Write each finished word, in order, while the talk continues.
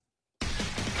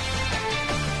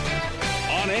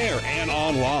air and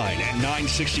online at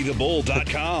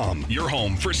 960thebull.com. Your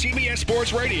home for CBS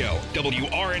Sports Radio,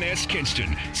 WRNS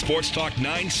Kinston, Sports Talk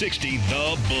 960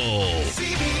 The Bull.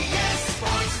 CBS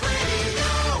Sports Radio.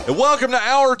 And welcome to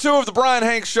Hour 2 of the Bryan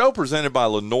Hanks Show, presented by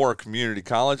Lenoir Community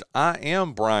College. I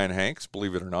am Bryan Hanks,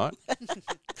 believe it or not.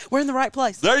 We're in the right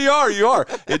place. There you are, you are.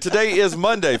 And today is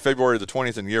Monday, February the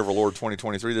 20th in the year of our Lord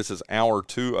 2023. This is Hour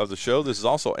 2 of the show. This is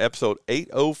also episode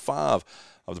 805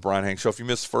 of the Bryan Hanks Show. If you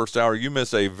missed the first hour, you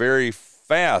missed a very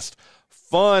fast,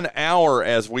 fun hour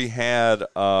as we had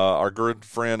our good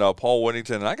friend Paul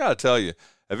Whittington. And I got to tell you,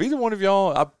 have either one of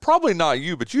y'all, probably not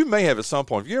you, but you may have at some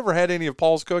point, have you ever had any of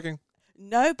Paul's cooking?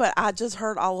 No, but I just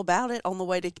heard all about it on the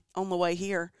way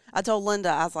here. I told Linda,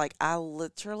 I was like, I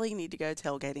literally need to go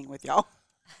tailgating with y'all.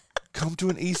 Come to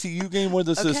an ECU game with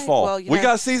us Okay, this fall. well, We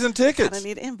got season tickets. I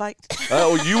need an invite.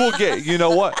 Oh, you will get, you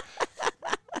know what?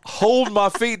 Hold my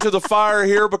feet to the fire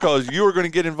here because you are going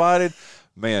to get invited.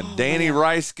 Man, Danny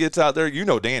Rice gets out there. You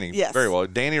know Danny very well.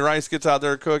 Danny Rice gets out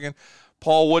there cooking.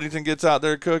 Paul Whittington gets out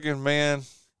there cooking. Man.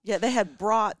 Yeah, they had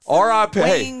brats,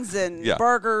 wings, and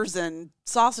burgers, and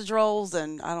sausage rolls,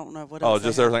 and I don't know what else. Oh,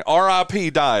 just everything.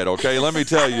 RIP diet, okay? Let me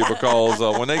tell you, because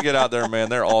when they get out there, man,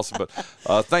 they're awesome. But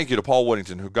thank you to Paul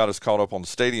Whittington, who got us caught up on the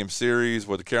Stadium Series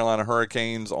with the Carolina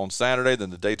Hurricanes on Saturday, then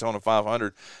the Daytona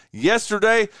 500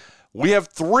 yesterday. We have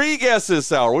 3 guests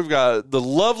this hour. We've got the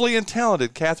lovely and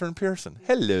talented Katherine Pearson.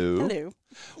 Hello. Hello.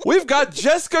 We've got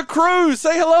Jessica Cruz.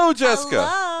 Say hello, Jessica.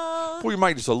 Hello. Pull your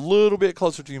mic just a little bit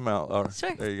closer to your mouth.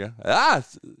 Sure. There you go.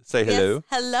 Say hello. Yes.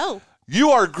 Hello.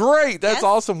 You are great. That's Yes.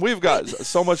 awesome. We've got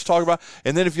so much to talk about.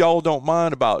 And then if y'all don't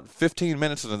mind, about 15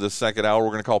 minutes into this second hour,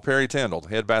 we're going to call Perry Tyndall, the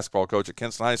head basketball coach at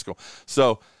Kinston High School.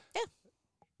 So,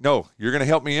 no, you're going to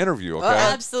help me interview, okay?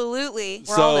 Absolutely.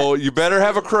 So you better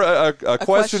have a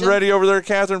question ready over there,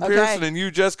 Katherine Pearson, and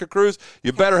you, Jessica Cruz.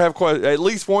 You better have at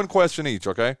least one question each,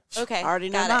 okay? Okay. I already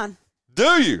know got mine.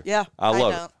 Do you? Yeah. I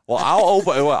love it. Well,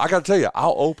 I got to tell you,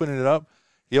 I'll open it up.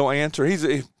 He'll answer. He's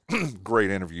a great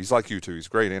interview. He's like you two. He's a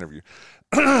great interview.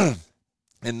 And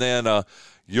then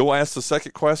you'll ask the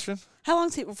second question. How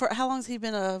long's he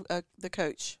been the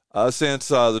coach? Since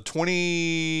the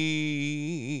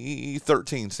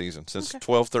 2013 season, since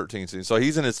 12-13 season. So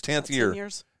he's in his 10th year. 10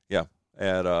 years. Yeah,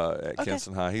 at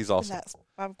Kinston High. He's awesome.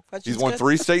 He's Won won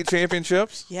 3 state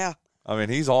championships. Yeah. I mean,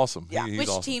 he's awesome. Yeah. He's Which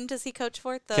awesome. team does he coach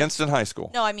for? Kinston High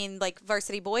School. No, I mean like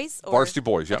varsity boys? Or? Varsity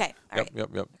boys, yep. Okay. All right. Yep.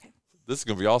 Okay. This is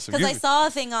going to be awesome. Because I saw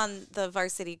a thing on the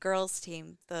varsity girls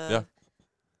team.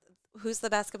 Who's the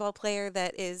basketball player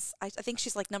that is, I think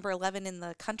she's like number 11 in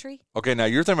the country. Okay, now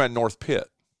you're thinking about North Pitt.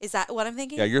 Is that what I'm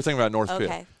thinking? Yeah, you're thinking about North Pitt.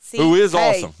 Okay. See, who is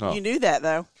awesome. No. You knew that,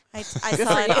 though. I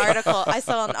saw an article. I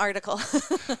saw an article.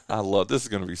 I love this. Is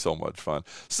going to be so much fun.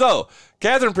 So,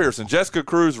 Katherine Pearson, Jessica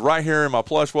Cruz, right here in my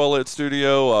plush, well-lit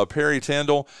studio. Perry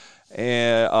Tyndall,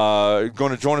 and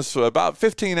going to join us about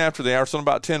 15 after the hour, so in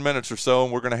about 10 minutes or so,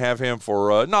 and we're going to have him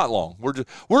for not long.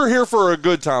 We're here for a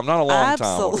good time, not a long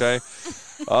time. Okay.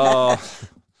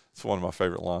 It's one of my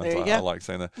favorite lines. I like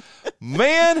saying that.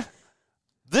 Man.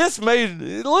 This made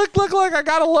it look like I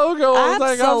got a logo. I was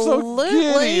like, I'm so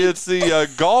giddy. It's the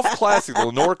Golf Classic, the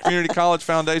Lenoir Community College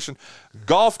Foundation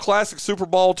Golf Classic Super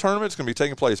Bowl Tournament. It's going to be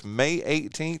taking place May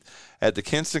 18th at the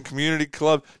Kinston Community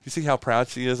Club. You see how proud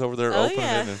she is over there opening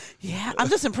it? Yeah, I'm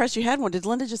just impressed you had one. Did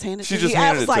Linda just hand it to you? She just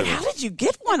handed it to me. I was like, how did you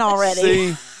get one already?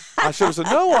 See, I should have said,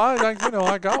 no, I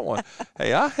got one.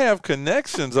 Hey, I have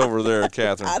connections over there,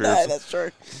 Katherine Pearson. I know, that's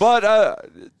true. But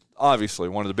obviously,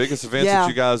 one of the biggest events that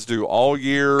you guys do all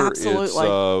year.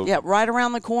 Absolutely. It's, right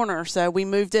around the corner. So we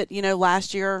moved it,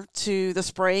 last year to the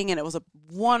spring, and it was a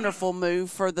wonderful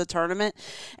move for the tournament.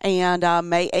 And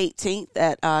May 18th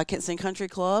at Kinston Country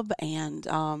Club. And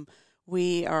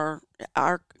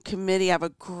our committee, I have a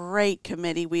great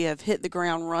committee. We have hit the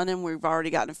ground running. We've already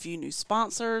gotten a few new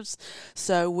sponsors.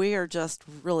 So we are just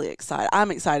really excited. I'm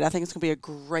excited. I think it's going to be a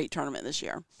great tournament this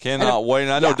year. Cannot wait.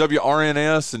 And I know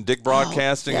WRNS and Dick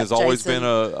Broadcasting has always been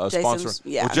a sponsor.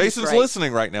 Jason's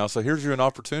listening right now, so here's you an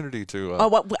opportunity to.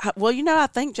 I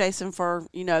thank Jason for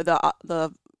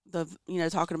the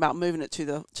talking about moving it to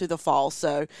the fall.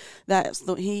 So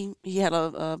he had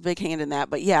a big hand in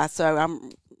that. But so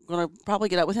I'm going to probably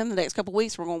get up with him the next couple of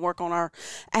weeks. We're going to work on our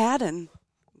ad and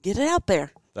get it out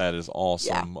there. That is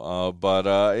awesome. Yeah.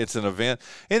 But it's an event.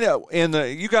 And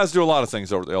you guys do a lot of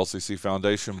things over at the LCC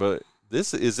Foundation, but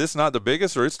is this not the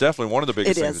biggest, or it's definitely one of the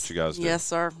biggest things that you guys do? Yes,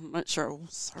 sir. I'm not sure.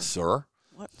 Sir?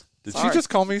 What? Did she just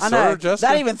call me I sir, know. Jessica?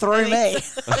 That even threw me.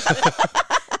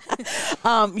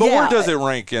 But where does it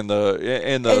rank in the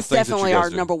It's things that definitely you guys our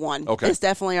do? number one. Okay. It's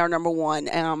definitely our number one.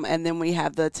 And then we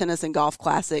have the tennis and golf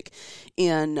classic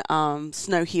in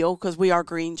Snow Hill, because we are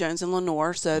Green, Jones, and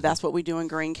Lenoir. So that's what we do in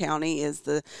Greene County is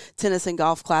the tennis and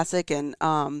golf classic. And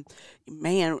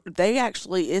man, they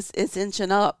actually it's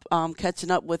inching up,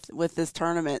 catching up with this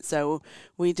tournament. So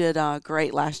we did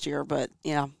great last year. But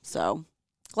yeah, so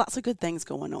lots of good things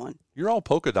going on. You're all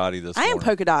polka dotty this I morning. am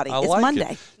polka dotty. It's like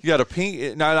Monday. It. You got a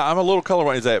pink. Now I'm a little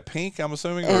colorblind. Is that pink? I'm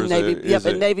assuming, or And is navy, it? yep,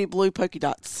 and navy blue polka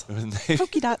dots. Navy-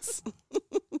 Polka dots.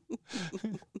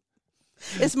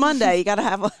 It's Monday. You got to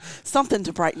have something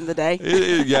to brighten the day.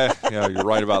 Yeah, you're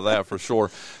right about that for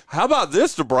sure. How about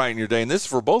this to brighten your day? And this is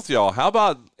for both y'all. How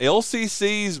about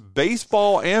LCC's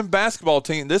baseball and basketball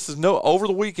team? This is over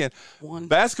the weekend.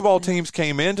 Basketball teams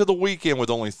came into the weekend with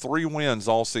only 3 wins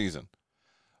all season.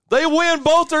 They win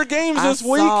both their games this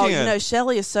weekend. You know,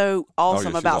 Shelly is so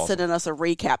awesome she's about awesome. sending us a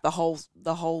recap,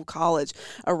 the whole college,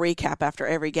 a recap after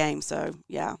every game. So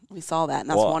yeah, we saw that, and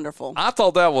that's wonderful. I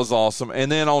thought that was awesome.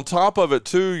 And then on top of it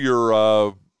too,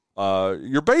 your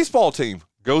baseball team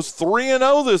goes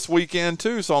 3-0 this weekend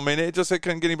too. So I mean, it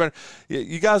couldn't get any better.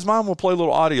 You guys mind? We'll play a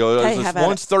little audio. Hey, have at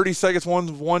one's 30 seconds, one's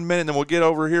 1 minute, and then we'll get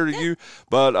over here to you.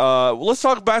 But let's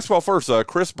talk basketball first.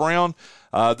 Chris Brown.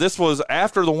 This was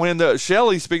after the win.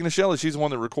 Shelly, speaking of Shelly, she's the one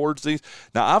that records these.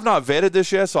 Now, I've not vetted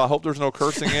this yet, so I hope there's no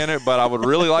cursing in it, but I would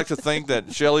really like to think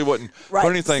that Shelly wouldn't put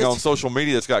anything on social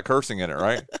media that's got cursing in it,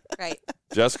 right? Right.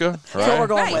 Jessica? Right? That's what we're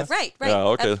going with. Right. Yeah,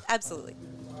 okay. Absolutely.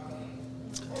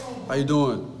 How you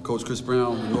doing? Coach Chris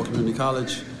Brown, Lenoir Community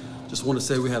College. Just want to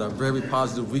say we had a very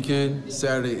positive weekend,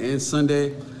 Saturday and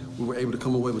Sunday. We were able to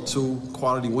come away with 2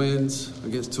 quality wins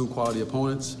against 2 quality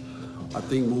opponents. I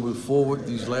think moving forward,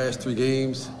 these last 3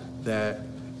 games, that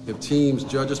if teams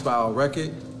judge us by our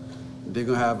record, they're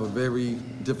going to have a very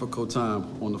difficult time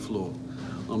on the floor.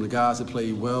 The guys have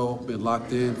played well, been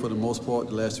locked in for the most part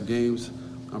the last 2 games.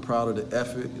 I'm proud of the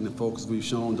effort and the focus we've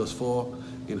shown thus far,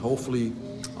 and hopefully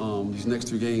these next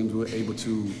 3 games we're able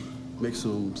to make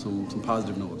some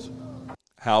positive notes.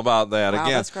 How about that? Wow,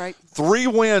 Again, that's great. 3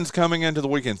 wins coming into the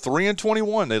weekend.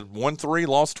 3-21. They won 3,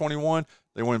 lost 21.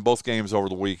 They win both games over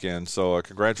the weekend. So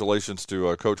congratulations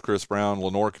to Coach Chris Brown,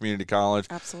 Lenoir Community College.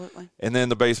 Absolutely. And then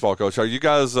the baseball coach. Are you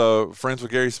guys friends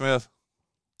with Gary Smith?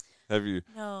 Have you?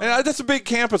 No. And that's a big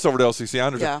campus over at LCC. I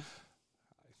understand.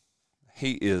 Yeah.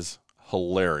 He is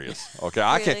hilarious. Okay,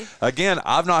 Really?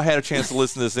 I've not had a chance to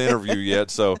listen to this interview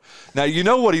yet. So now you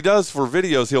know what he does for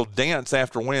videos. He'll dance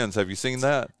after wins. Have you seen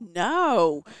that?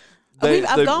 No.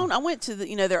 I went to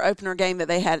their opener game that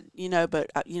they had, but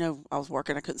I was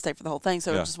working. I couldn't stay for the whole thing,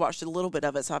 so I just watched a little bit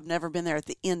of it. So I've never been there at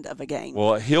the end of a game.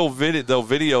 Well, they'll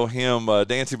video him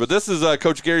dancing. But this is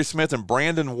Coach Gary Smith and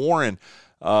Brandon Warren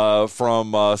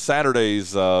from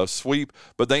Saturday's sweep.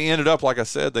 But they ended up, like I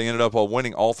said,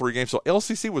 winning all 3 games. So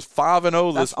LCC was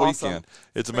 5-0 this awesome. weekend.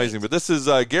 It's amazing. But this is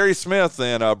Gary Smith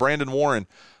and Brandon Warren,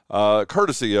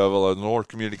 courtesy of Lenoir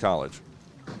Community College.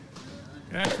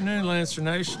 Good afternoon, Lancer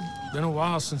Nation. Been a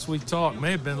while since we talked.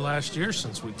 May have been last year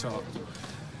since we talked.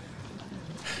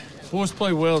 Boys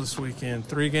played well this weekend.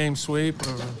 3-game sweep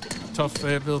of a tough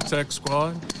Fayetteville Tech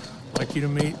squad. I'd like you to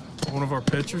meet one of our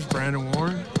pitchers, Brandon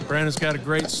Warren. Brandon's got a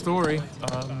great story.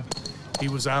 He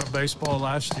was out of baseball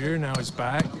last year. Now he's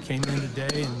back. Came in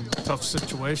today in a tough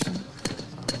situation.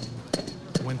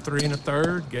 Went 3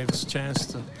 1/3. Gave us a chance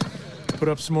to put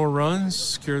up some more runs,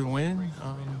 secure the win.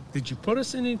 Did you put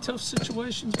us in any tough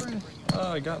situations, Brandon?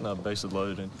 I got in a bases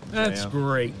loaded. That's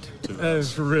great. 2 That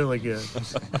is really good.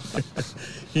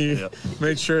 You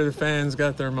made sure the fans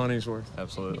got their money's worth.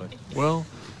 Absolutely. Well,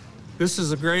 this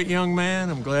is a great young man.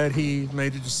 I'm glad he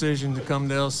made a decision to come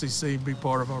to LCC, be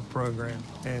part of our program,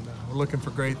 and we're looking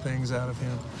for great things out of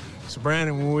him. So,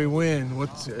 Brandon, when we win,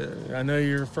 I know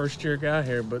you're a first-year guy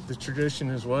here, but the tradition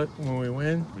is what when we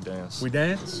win? We dance. We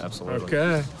dance? Absolutely.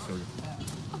 Okay.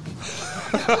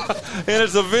 And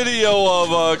it's a video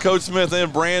of Coach Smith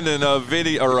and Brandon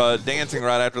dancing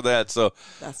right after that. So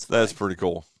that's pretty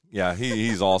cool. Yeah,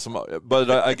 he's awesome.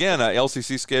 But again,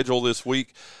 LCC schedule this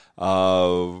week.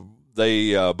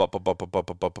 They let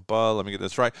me get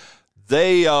this right.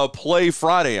 They play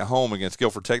Friday at home against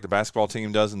Guilford Tech. The basketball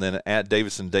team does, and then at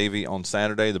Davidson Davie on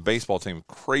Saturday. The baseball team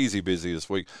crazy busy this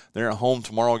week. They're at home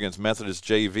tomorrow against Methodist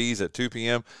JVs at 2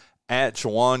 p.m. At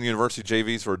Chowan University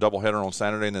JVs for a doubleheader on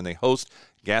Saturday, and then they host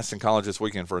Gaston College this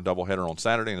weekend for a doubleheader on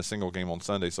Saturday and a single game on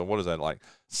Sunday. So what is that, like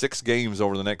 6 games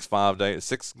over the next 5 days,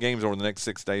 6 games over the next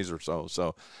 6 days or so.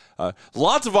 So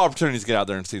lots of opportunities to get out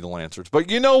there and see the Lancers.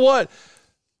 But you know what?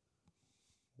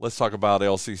 Let's talk about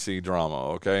LCC drama,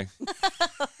 okay?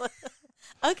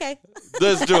 Okay.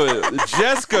 Let's do it.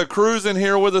 Jessica Cruz in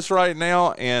here with us right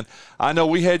now, and I know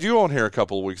we had you on here a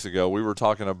couple of weeks ago. We were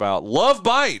talking about Love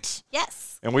Bites.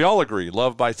 Yes. And we all agree,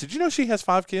 Love Bites. Did you know she has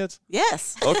 5 kids?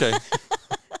 Yes. Okay.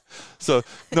 So,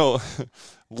 no,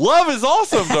 love is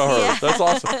awesome to her. Yeah. That's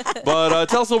awesome. But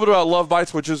tell us a little bit about Love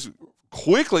Bites, which is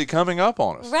quickly coming up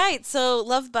on us. Right. So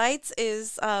Love Bites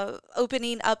is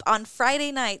opening up on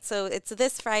Friday night. So it's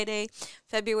this Friday,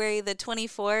 February the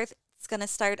 24th. It's going to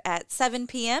start at 7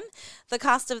 p.m. The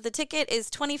cost of the ticket is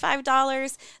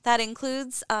 $25. That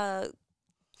includes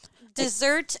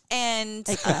dessert and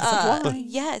a glass of wine.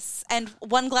 Yes, and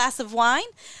 1 glass of wine.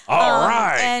 All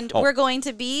right. And we're going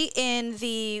to be in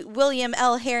the William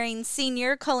L. Herring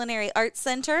Senior Culinary Arts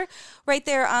Center right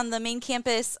there on the main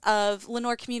campus of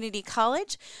Lenoir Community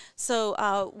College.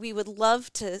 So we would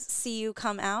love to see you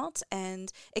come out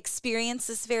and experience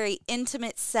this very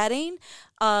intimate setting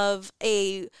of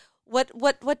a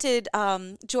What did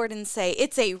Jordan say?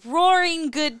 It's a roaring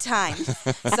good time.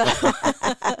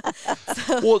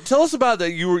 Well, tell us about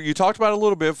that. You talked about it a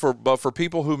little bit, but for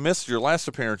people who missed your last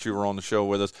appearance, you were on the show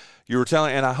with us. You were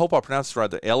telling, and I hope I pronounced it right,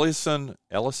 the Elysian.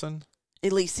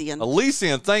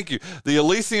 Elysian, thank you. The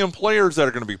Elysian players that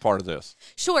are going to be part of this.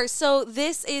 Sure. So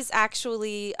this is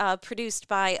actually produced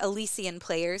by Elysian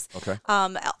players. Okay.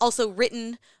 Also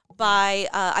written by,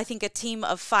 I think, a team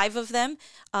of 5 of them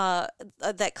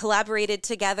that collaborated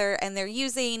together, and they're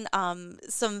using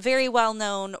some very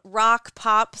well-known rock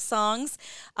pop songs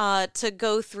to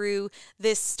go through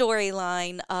this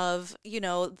storyline of,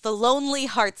 the Lonely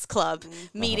Hearts Club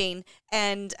meeting.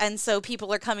 And so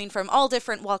people are coming from all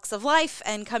different walks of life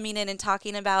and coming in and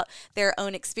talking about their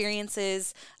own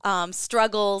experiences,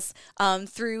 struggles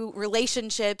through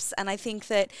relationships. And I think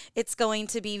that it's going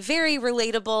to be very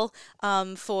relatable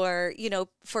for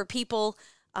people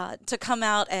to come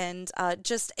out and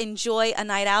just enjoy a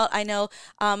night out. I know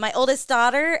my oldest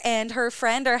daughter and her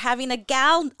friend are having a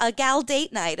gal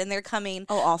date night, and they're coming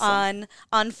awesome.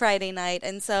 on Friday night.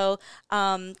 And so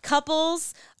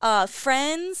couples,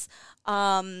 friends,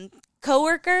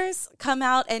 coworkers, come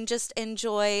out and just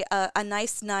enjoy a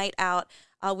nice night out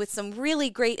with some really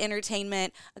great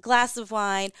entertainment, a glass of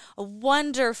wine, a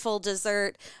wonderful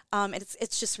dessert.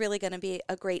 It's just really going to be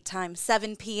a great time.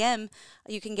 7 p.m.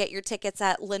 You can get your tickets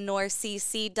at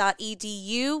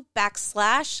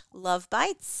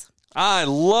lenoircc.edu/lovebites. I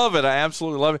love it. I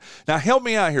absolutely love it. Now, help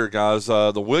me out here, guys.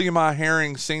 The William I.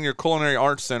 Herring Senior Culinary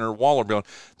Arts Center, Waller Building.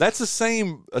 That's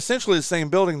essentially the same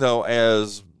building, though,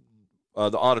 as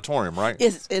the auditorium, right?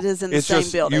 It is in the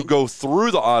same building. You go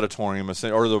through the auditorium, okay.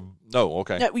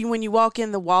 No, when you walk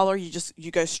in the Waller, you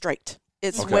go straight.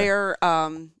 It's where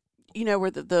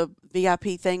where the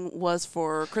VIP thing was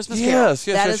for Christmas Carol. Yes.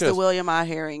 That is the William I.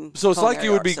 Herring. So it's like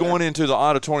you would be going into the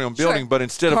auditorium building, but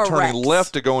instead of turning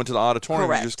left to go into the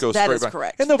auditorium, you just go straight back.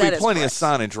 Correct. And there'll be plenty of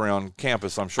signage around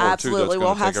campus, I'm sure, Absolutely. too.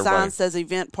 We'll have signs says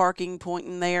event parking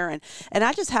pointing there. And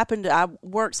I just happened to, I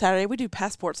work Saturday. We do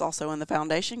passports also in the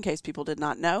foundation, in case people did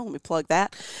not know. Let me plug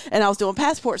that. And I was doing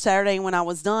passport Saturday, and when I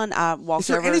was done, I walked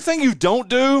over. Is there anything you don't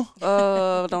do?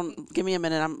 Don't give me a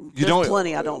minute. There's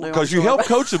plenty I don't do. Because you help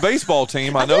coach the baseball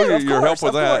team. I know your help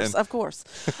with that. Of course.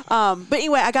 But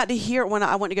anyway, I got to hear it when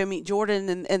I went to go meet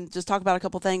Jordan and just talk about a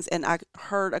couple things, and I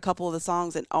heard a couple of the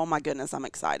songs, and oh my goodness, I'm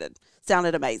excited.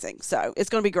 Sounded amazing. So it's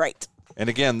going to be great. And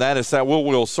again, that is that.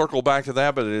 We'll circle back to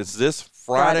that, but it's this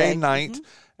Friday night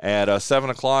at 7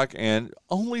 o'clock, and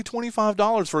only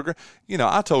 $25 for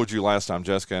I told you last time,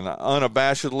 Jessica, and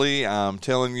unabashedly, I'm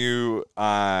telling you,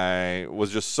 I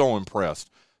was just so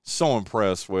impressed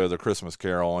with A Christmas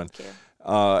Carol. And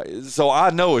so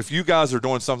I know if you guys are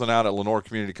doing something out at Lenoir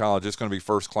Community College, it's going to be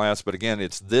first class. But again,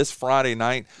 it's this Friday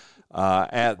night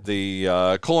at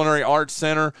the Culinary Arts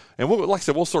Center. And like I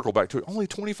said, we'll circle back to it. Only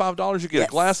 $25. You get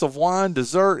a glass of wine,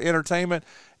 dessert, entertainment.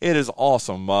 It is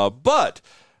awesome. But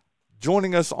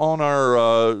joining us on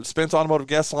our Spence Automotive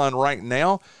guest line right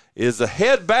now is the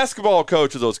head basketball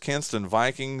coach of those Kinston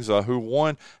Vikings who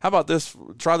won. How about this?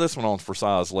 Try this one on for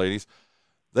size, ladies.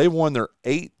 They won their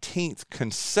 18th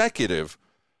consecutive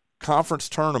conference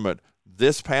tournament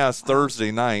this past Thursday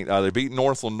night. They beat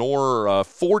North Lenoir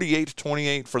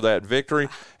 48-28 for that victory.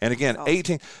 And again,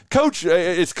 18. Coach,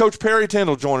 it's Coach Perry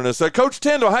Tyndall joining us. Coach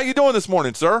Tyndall, how you doing this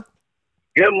morning, sir?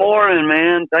 Good morning,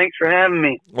 man. Thanks for having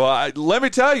me. Well, let me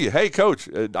tell you, hey, Coach,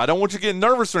 I don't want you getting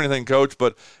nervous or anything, Coach,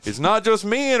 but it's not just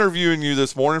me interviewing you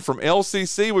this morning. From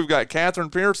LCC, we've got Katherine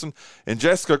Pearson and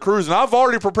Jessica Cruz, and I've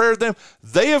already prepared them.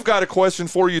 They have got a question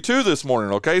for you, too, this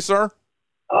morning. Okay, sir?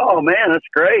 Oh, man, that's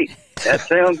great. That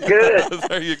sounds good.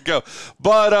 There you go.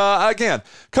 But, again,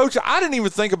 Coach, I didn't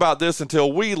even think about this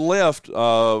until we left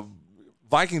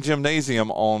Viking Gymnasium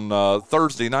on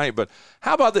Thursday night. But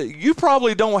how about that? You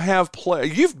probably don't have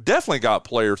You've definitely got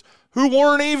players who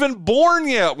weren't even born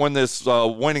yet when this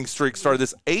winning streak started,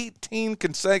 this 18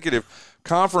 consecutive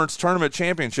conference tournament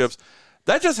championships.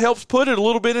 That just helps put it a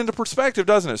little bit into perspective,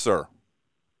 doesn't it, sir?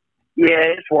 Yeah,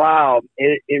 it's wild.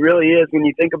 It really is when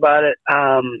you think about it.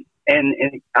 And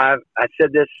I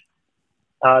said this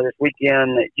this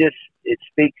weekend. It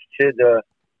speaks to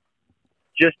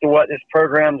what this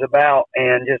program's about,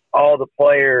 and just all the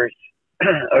players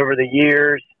over the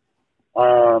years.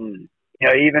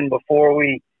 Even before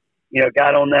we,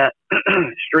 got on that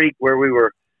streak where we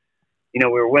were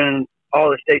winning all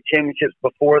the state championships.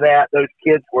 Before that, those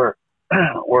kids were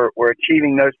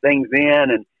achieving those things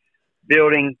then and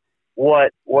building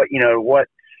what's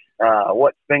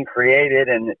been created,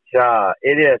 and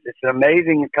it's an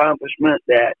amazing accomplishment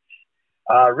that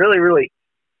really, really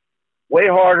way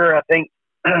harder, I think,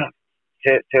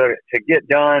 to get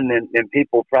done than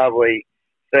people probably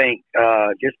think,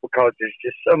 just because there's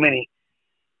just so many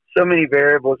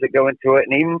variables that go into it.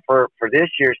 And even for this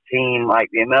year's team, like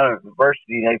the amount of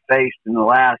adversity they faced in the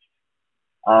last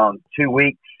 2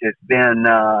 weeks has been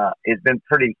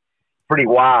pretty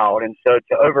wild. And so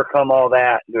to overcome all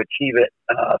that and to achieve it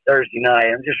Thursday night,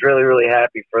 I'm just really, really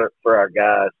happy for our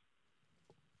guys.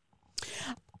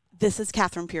 This is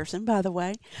Katherine Pearson, by the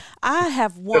way. I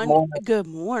have one. Good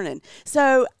morning.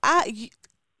 So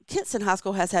Kinston High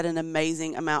School has had an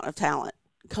amazing amount of talent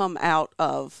come out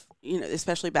of,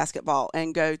 especially basketball,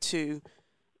 and go to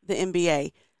the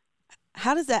NBA.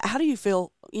 How do you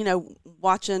feel,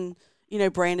 watching,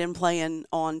 Brandon playing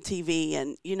on TV,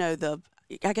 and,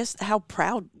 I guess how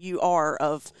proud you are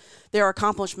of their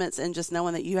accomplishments, and just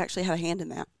knowing that you actually had a hand in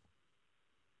that?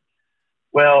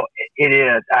 Well, it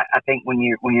is. I think when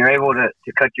you're able to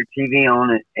cut your TV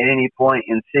on at any point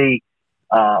and see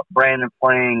Brandon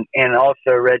playing, and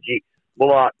also Reggie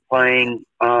Bullock playing,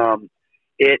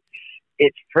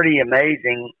 it's pretty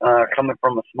amazing coming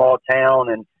from a small town,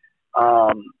 and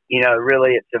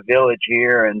really it's a village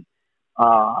here, and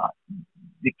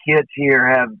the kids here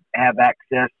have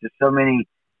access to so many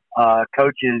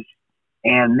coaches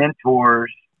and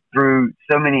mentors through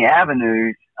so many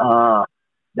avenues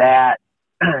that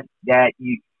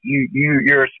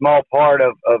you're a small part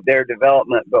of their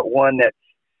development, but one that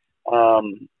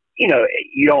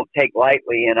you don't take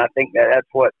lightly. And I think that's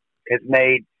what has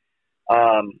made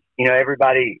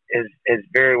everybody is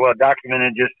very well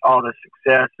documented, just all the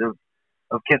success of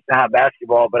Kinston High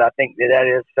basketball. But I think that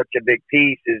is such a big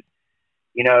piece is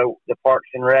the Parks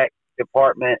and Rec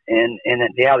department, and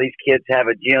how these kids have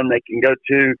a gym they can go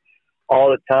to all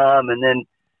the time, and then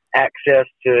access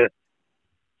to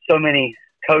so many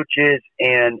coaches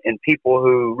and people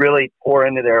who really pour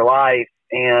into their life,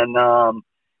 and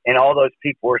all those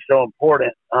people are so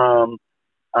important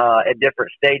at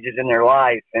different stages in their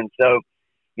life. And so,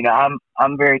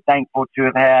 I'm very thankful to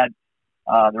have had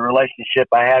the relationship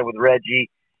I had with Reggie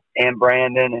and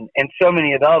Brandon and so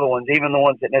many of the other ones, even the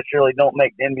ones that necessarily don't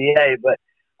make the NBA, but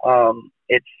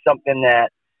it's something that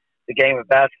the game of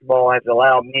basketball has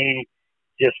allowed me,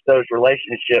 just those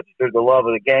relationships through the love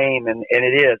of the game. And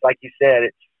it is, like you said,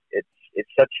 it's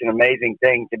such an amazing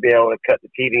thing to be able to cut the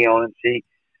TV on and see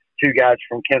two guys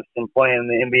from Kinston playing in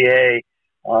the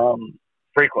NBA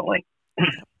frequently.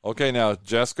 Okay, now,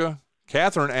 Jessica,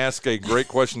 Katherine asked a great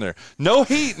question there. No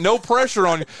heat, no pressure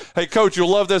on you. Hey, Coach, you'll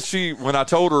love this. When I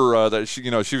told her that she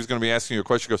was going to be asking you a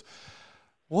question, she goes,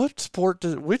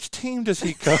 which team does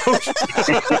he coach?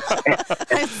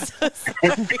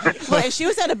 Well, she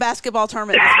was at a basketball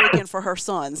tournament this weekend for her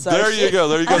son. So There you go.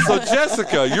 So,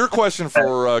 Jessica, your question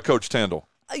for Coach Tyndall.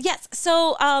 Yes.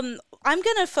 So I'm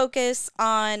going to focus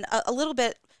on a little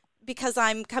bit, because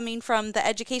I'm coming from the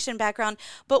education background,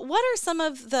 but what are some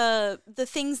of the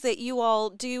things that you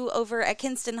all do over at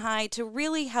Kinston High to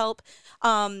really help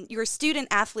your student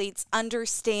athletes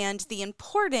understand the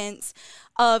importance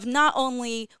of not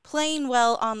only playing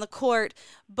well on the court,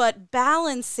 but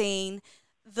balancing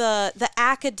the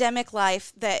academic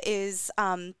life that is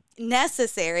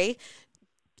necessary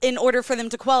in order for them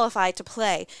to qualify to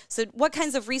play? So what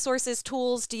kinds of resources,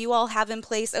 tools do you all have in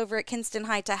place over at Kinston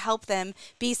High to help them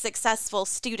be successful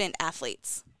student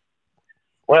athletes?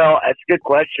 Well, that's a good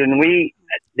question.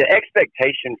 The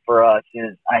expectation for us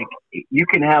is, like, you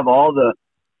can have all the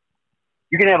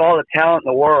talent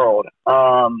in the world,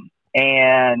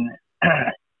 and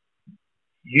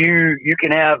you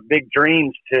can have big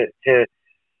dreams to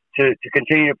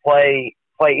continue to play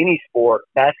any sport,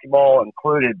 basketball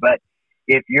included, but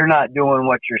if you're not doing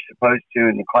what you're supposed to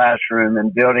in the classroom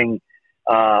and building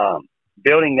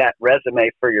that resume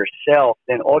for yourself,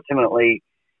 then ultimately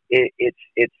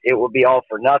it will be all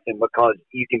for nothing, because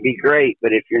you can be great,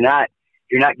 but if you're not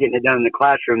getting it done in the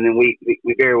classroom, then we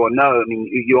very well know. I mean,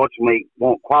 you ultimately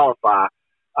won't qualify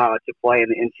to play in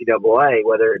the NCAA,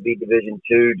 whether it be Division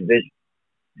II,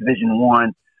 Division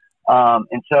I.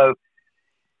 And so,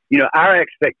 our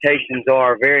expectations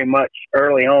are very much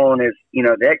early on is,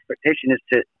 the expectation is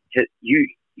to you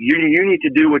need to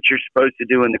do what you're supposed to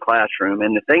do in the classroom.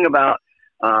 And the thing about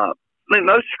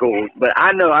most schools, but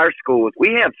I know our schools,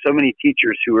 we have so many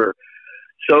teachers who are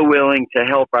so willing to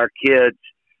help our kids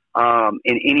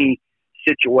in any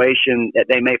situation that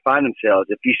they may find themselves.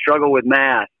 If you struggle with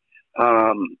math,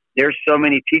 there's so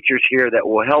many teachers here that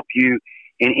will help you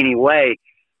in any way,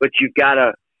 but you've got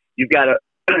to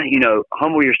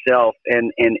humble yourself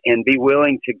and be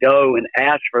willing to go and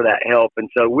ask for that help. And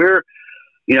so we're,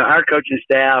 our coaching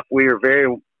staff, we are very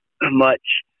much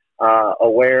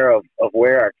aware of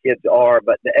where our kids are,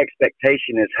 but the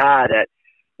expectation is high that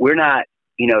we're not,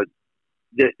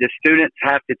 the students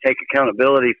have to take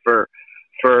accountability for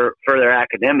their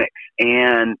academics.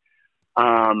 And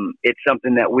it's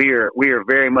something that we are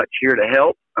very much here to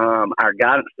help. Our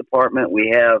guidance department, we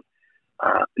have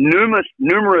numerous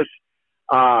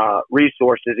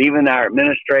resources. Even our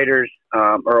administrators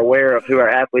are aware of who our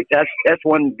athletes. That's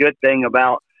one good thing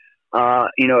about a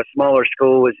smaller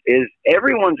school is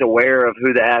everyone's aware of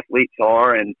who the athletes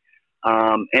are, and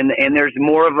there's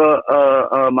more of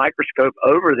a microscope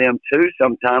over them too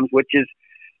sometimes, which is,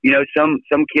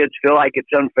 some kids feel like it's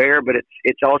unfair, but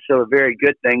it's also a very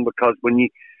good thing, because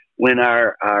when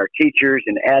our teachers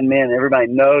and admin, everybody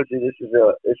knows that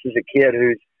this is a kid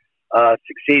who's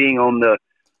succeeding on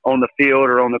the field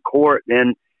or on the court,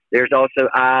 then there's also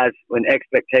eyes and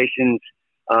expectations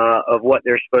of what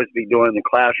they're supposed to be doing in the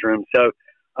classroom. So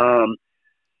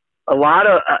a lot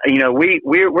of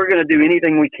we're going to do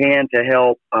anything we can to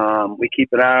help. We keep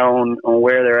an eye on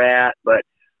where they're at, but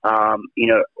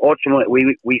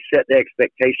ultimately we set the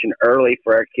expectation early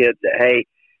for our kids that, hey,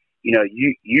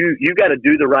 you got to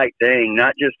do the right thing,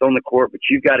 not just on the court, but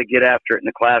you've got to get after it in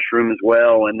the classroom as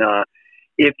well. And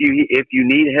if you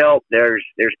need help, there's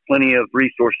plenty of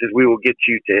resources we will get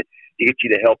you to get you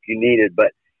the help you needed.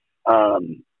 But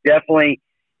definitely,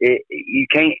 you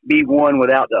can't be one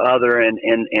without the other. And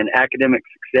academic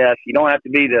success, you don't have to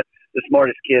be the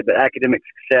smartest kid, but academic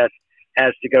success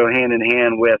has to go hand in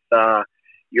hand with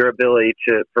your ability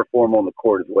to perform on the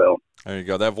court as well. There you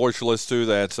go. That voice you listen to,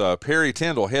 that's Perry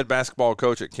Tyndall, head basketball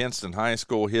coach at Kinston High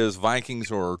School. His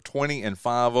Vikings are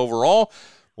 20-5 overall.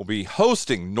 Will be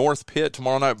hosting North Pitt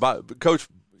tomorrow night. Coach,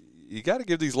 you got to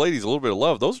give these ladies a little bit of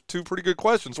love. Those are two pretty good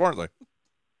questions, weren't they?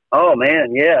 Oh,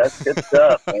 man, yeah, that's good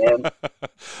stuff, man.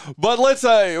 But let's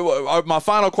my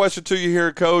final question to you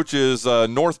here, Coach, is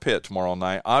North Pitt tomorrow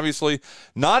night. Obviously,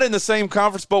 not in the same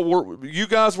conference, but you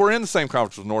guys were in the same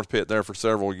conference with North Pitt there for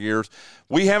several years.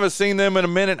 We haven't seen them in a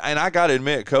minute, and I got to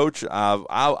admit, Coach,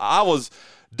 I was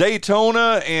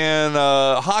Daytona and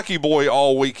hockey boy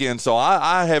all weekend, so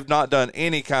I have not done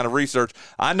any kind of research.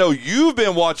 I know you've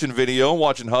been watching video and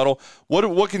watching Huddle.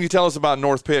 What can you tell us about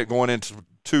North Pitt going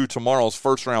into tomorrow's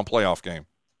first-round playoff game?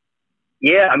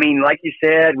 Yeah, I mean, like you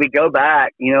said, we go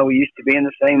back. We used to be in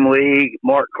the same league.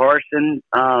 Mark Carson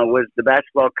was the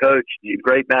basketball coach,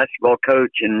 great basketball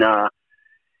coach, and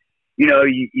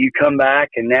you come back,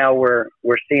 and now we're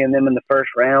seeing them in the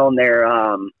first round. They're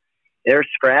a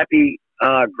scrappy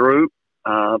group,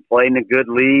 playing a good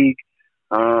league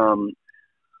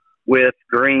with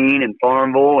Green and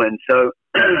Farmville, and so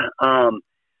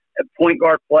point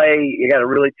guard play. You got a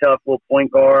really tough little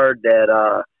point guard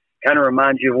that kind of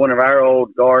reminds you of one of our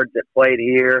old guards that played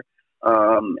here,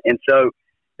 and so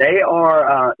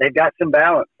they've got some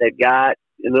balance. They've got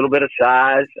a little bit of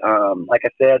size. Like I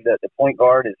said, the point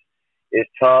guard is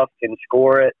tough, can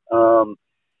score it,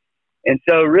 and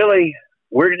so really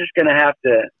we're just going to have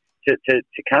to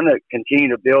kind of continue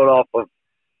to build off of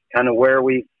kind of where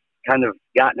we've kind of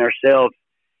gotten ourselves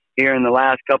here in the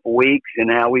last couple weeks, and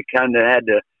how we've kind of had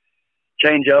to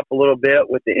change up a little bit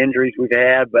with the injuries we've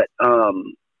had. But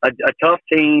a tough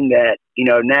team that,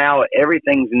 now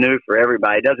everything's new for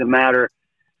everybody. It doesn't matter,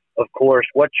 of course,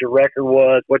 what your record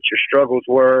was, what your struggles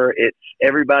were. It's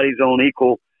everybody's on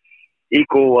equal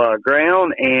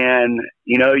ground, and,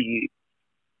 you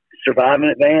survive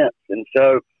and advance. And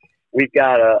so we've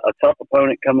got a tough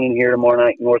opponent coming in here tomorrow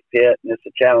night in North Pitt, and it's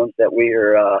a challenge that we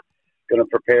are going to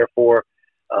prepare for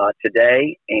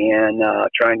today, and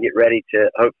try and get ready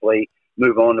to hopefully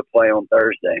move on to play on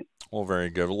Thursday. Well, very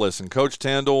good. Well, listen, Coach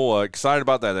Tyndall, excited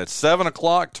about that. That's 7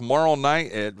 o'clock tomorrow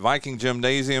night at Viking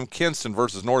Gymnasium, Kinston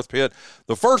versus North Pitt.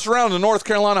 The first round of the North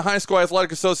Carolina High School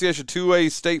Athletic Association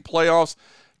 2A state playoffs.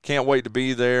 Can't wait to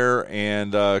be there.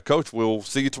 And, Coach, we'll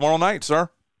see you tomorrow night, sir.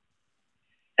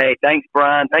 Hey, thanks,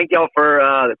 Bryan. Thank y'all for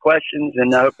the questions,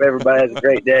 and I hope everybody has a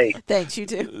great day. Thanks, you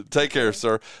too. Take care,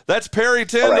 sir. That's Perry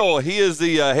Tyndall. Right. He is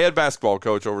the head basketball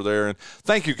coach over there. And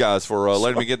thank you guys for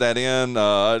letting me get that in.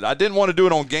 I didn't want to do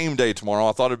it on game day tomorrow.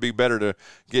 I thought it'd be better to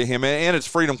get him in. And it's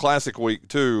Freedom Classic week,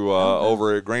 too,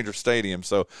 over at Granger Stadium.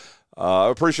 So I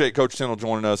appreciate Coach Tyndall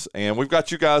joining us. And we've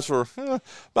got you guys for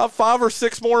about 5 or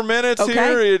 6 more minutes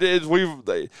here.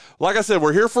 Like I said,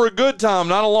 we're here for a good time,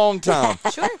 not a long time.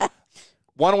 Sure.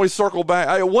 Why don't we circle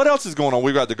back? What else is going on?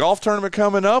 We've got the golf tournament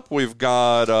coming up. We've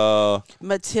got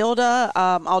Matilda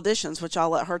auditions, which I'll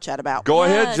let her chat about. Go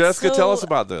ahead, Jessica. Tell us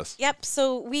about this. Yep.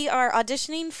 So we are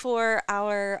auditioning for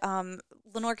our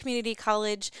Lenoir Community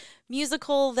College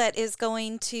musical that is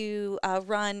going to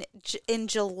run in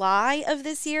July of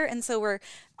this year. And so we're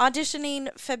auditioning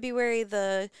February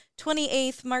the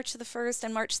 28th, March the 1st,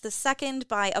 and March the 2nd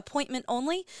by appointment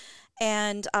only.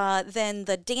 And then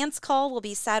the dance call will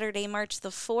be Saturday, March the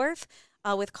 4th,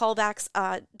 with callbacks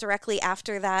directly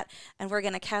after that. And we're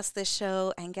going to cast this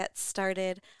show and get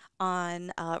started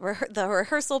on the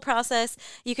rehearsal process.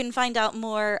 You can find out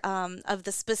more of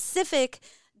the specific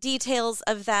details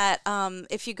of that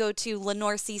if you go to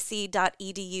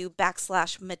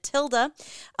lenoircc.edu/Matilda.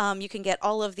 You can get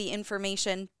all of the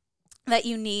information that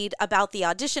you need about the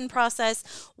audition process,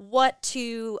 what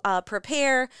to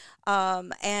prepare,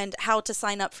 and how to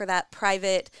sign up for that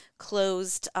private,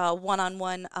 closed,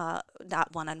 one-on-one,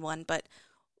 not one-on-one, but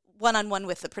one-on-one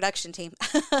with the production team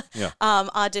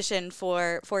audition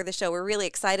for the show. We're really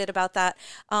excited about that.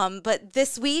 But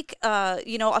this week,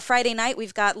 a Friday night,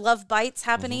 we've got Love Bites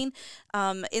happening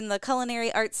in the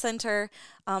Culinary Arts Center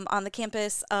on the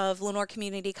campus of Lenoir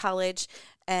Community College.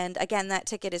 And again, that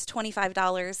ticket is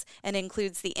 $25 and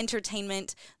includes the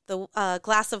entertainment, the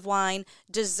glass of wine,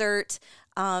 dessert,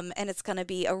 and it's going to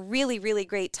be a really, really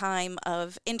great time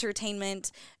of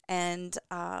entertainment. And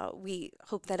we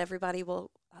hope that everybody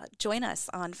will join us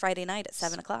on Friday night at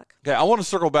 7 o'clock. Okay, I want to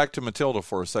circle back to Matilda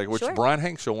for a second, which Sure. Bryan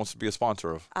Hanks Show wants to be a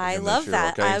sponsor of. I love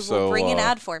that. Okay? I will bring an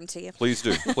ad form to you. Please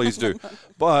do. Please do.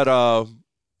 But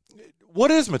what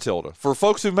is Matilda? For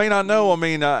folks who may not know, I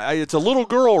mean, it's a little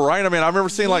girl, right? I mean, I remember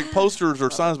seeing like posters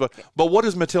or signs, but what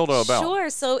is Matilda about? Sure.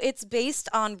 So it's based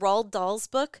on Roald Dahl's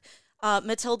book.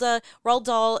 Matilda. Roald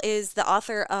Dahl is the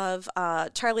author of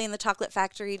Charlie and the Chocolate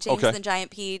Factory, James and the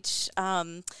Giant Peach,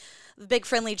 The Big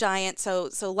Friendly Giant. So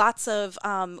lots of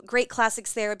great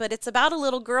classics there. But it's about a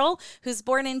little girl who's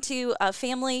born into a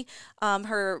family.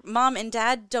 Her mom and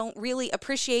dad don't really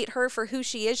appreciate her for who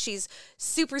she is. She's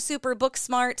super, super book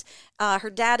smart.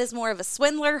 Her dad is more of a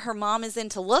swindler. Her mom is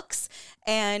into looks.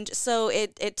 And so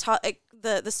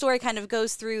the story kind of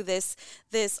goes through this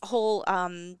whole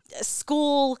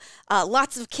school,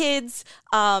 lots of kids,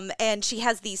 and she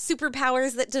has these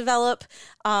superpowers that develop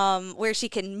where she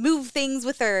can move things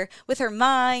with her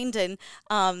mind, and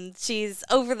she's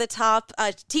over the top,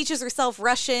 teaches herself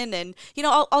Russian, and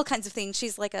all kinds of things.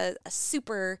 She's like a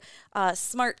super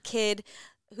smart kid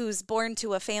who's born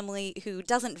to a family who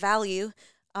doesn't value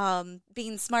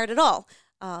being smart at all.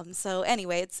 So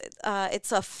anyway, it's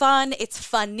funny,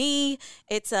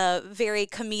 it's a very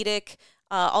comedic,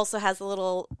 also has a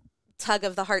little tug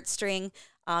of the heartstring,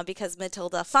 because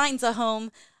Matilda finds a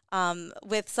home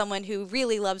with someone who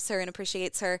really loves her and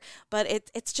appreciates her. But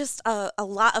it's just a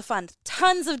lot of fun.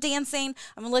 Tons of dancing.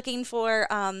 I'm looking for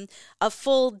a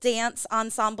full dance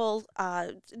ensemble.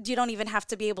 You don't even have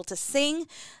to be able to sing.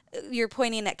 You're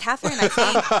pointing at Katherine, I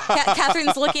think.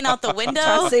 Katherine's looking out the window.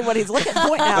 Trying to see what he's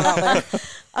pointing out there.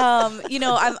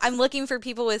 I'm looking for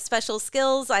people with special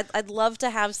skills. I'd love to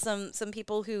have some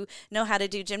people who know how to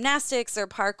do gymnastics or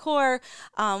parkour.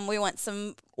 We want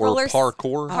some rollers.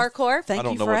 Parkour. Parkour. Thank I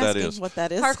don't you know for what that asking is. what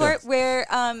that is. Parkour, where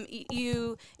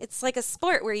it's like a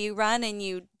sport where you run and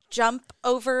you jump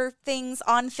over things,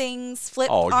 on things, flip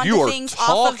onto things,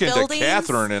 off of buildings. You are talking to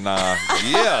Katherine and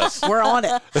yes. We're on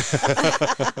it.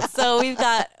 So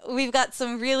we've got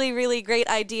some really, really great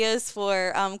ideas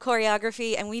for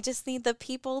choreography, and we just need the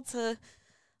people to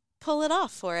pull it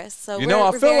off for us. So I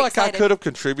feel like excited. I could have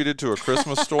contributed to A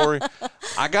Christmas Story.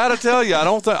 I got to tell you, I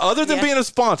don't think, other than being a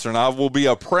sponsor, and I will be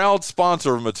a proud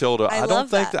sponsor of Matilda. I don't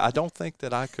think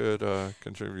that I could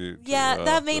contribute. Yeah,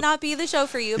 that may not be the show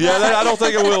for you. Yeah, I don't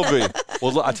think it will be.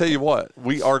 Well, I tell you what,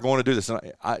 we are going to do this. And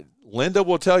Linda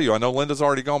will tell you. I know Linda's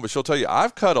already gone, but she'll tell you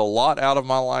I've cut a lot out of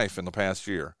my life in the past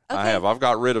year. Okay. I have. I've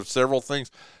got rid of several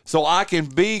things so I can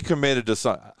be committed to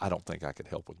some. I don't think I could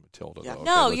help with Matilda. Yeah. Though.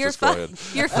 No, okay, you're fine.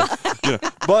 You're fine.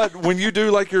 But when you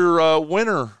do like your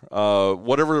winter,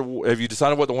 whatever, have you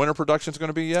decided what the winter production is going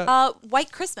to be yet?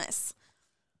 White Christmas.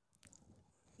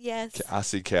 Yes. I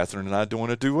see Katherine and I doing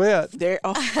a duet. We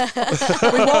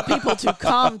want people to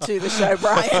come to the show,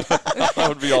 Brian. That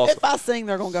would be awesome. If I sing,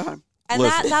 they're going to go home. And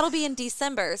that'll be in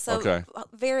December. So Okay.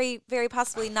 very, very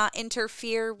possibly not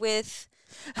interfere with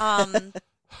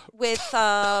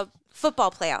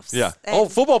football playoffs. Yeah.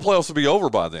 And Football playoffs will be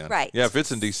over by then. Right. Yeah, if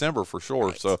it's in December for sure.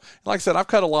 Right. So, like I said, I've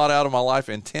cut a lot out of my life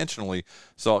intentionally.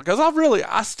 So, because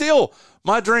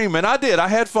my dream, and I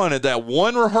had fun at that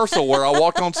one rehearsal where I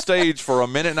walked on stage for a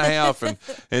minute and a half and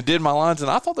did my lines, and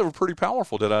I thought they were pretty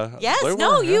powerful. Did I? Yes. They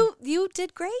No, were, yeah. you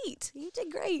did great. You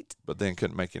did great. But then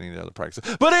couldn't make any other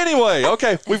practices. But anyway,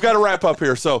 okay, we've got to wrap up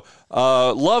here. So,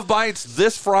 Love Bites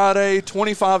this Friday,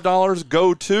 $25.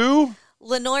 Go to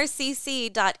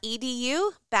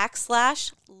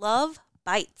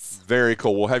lenoircc.edu/lovebites. Very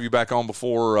cool. We'll have you back on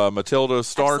before Matilda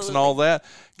starts and all that.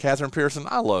 Katherine Pearson,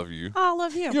 I love you. I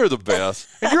love you. You're the best.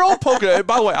 And you're all polka.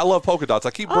 By the way, I love polka dots.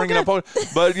 I keep bringing up polka,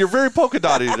 but you're very polka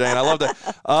dotty today, and I love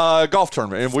that. Golf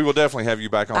tournament, and we will definitely have you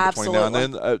back on between now and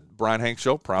then. Bryan Hanks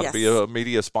Show, proud to be a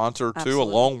media sponsor, too,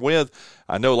 along with,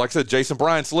 I know, like I said, Jason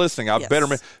Bryant's listening.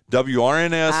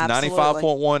 WRNS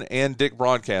 95.1 and Dick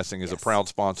Broadcasting is a proud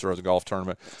sponsor of the golf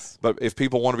tournament. But if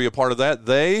people want to be a part of that,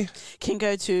 they can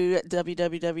go to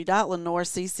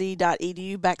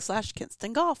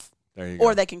www.lenoircc.edu/Kinston Golf. There you go.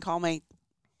 Or they can call me,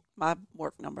 my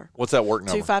work number. What's that work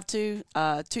number?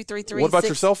 252-233-6843. What about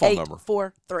your cell phone number?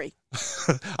 43.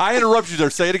 I interrupted you there.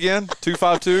 Say it again.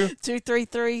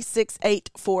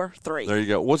 252-233-6843. There you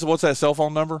go. What's that cell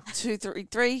phone number?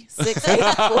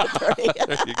 233-6843.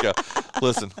 There you go.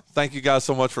 Listen, thank you guys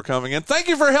so much for coming in. Thank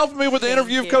you for helping me with the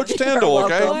interview of Coach Tyndall,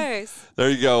 okay? Of course. There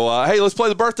you go. Hey, let's play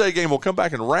the birthday game. We'll come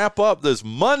back and wrap up this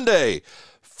Monday,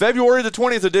 February the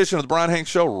 20th edition of the Bryan Hanks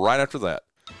Show right after that.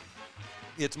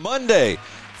 It's Monday,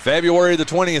 February the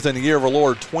 20th in the year of our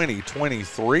Lord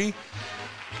 2023.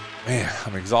 Man,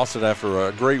 I'm exhausted after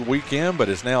a great weekend, but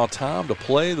it's now time to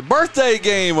play the birthday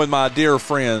game with my dear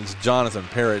friends Jonathan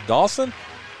Parrott Dawson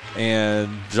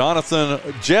and Jonathan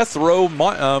Jethro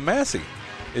Massey.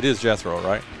 It is Jethro,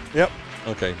 right? Yep.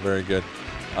 Okay, very good.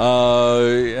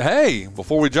 Hey,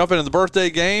 before we jump into the birthday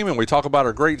game and we talk about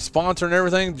our great sponsor and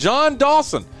everything, John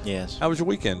Dawson. Yes. How was your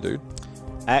weekend, dude?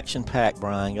 Action-packed,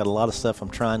 Brian. Got a lot of stuff I'm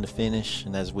trying to finish,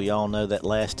 and as we all know, that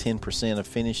last 10% of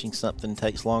finishing something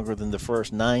takes longer than the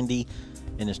first 90,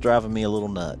 and it's driving me a little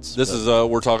nuts. This is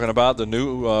we're talking about the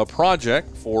new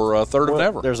project for Third of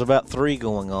Never. There's about 3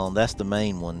 going on. That's the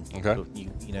main one. Okay.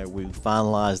 You know, we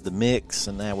finalized the mix,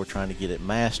 and now we're trying to get it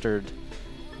mastered.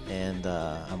 And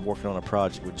I'm working on a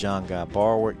project with John Guy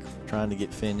Barwick, trying to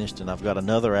get finished, and I've got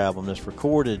another album that's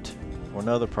recorded for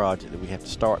another project that we have to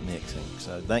start mixing.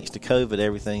 So thanks to COVID,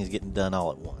 everything's getting done all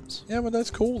at once. Yeah, but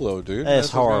that's cool, though, dude. That's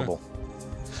horrible.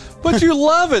 But you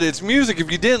love it. It's music.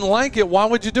 If you didn't like it, why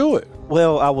would you do it?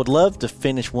 Well, I would love to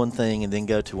finish one thing and then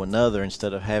go to another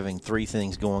instead of having 3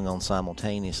 things going on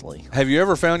simultaneously. Have you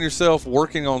ever found yourself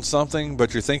working on something,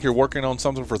 but you think you're working on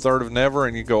something for Third of Never,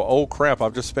 and you go, oh, crap,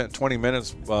 I've just spent 20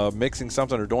 minutes mixing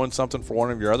something or doing something for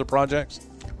one of your other projects?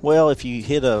 Well, if you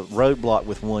hit a roadblock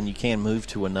with one, you can move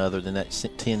to another, then that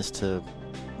tends to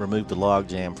remove the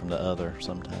logjam from the other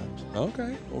sometimes.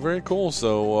 Okay. Well, very cool.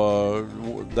 So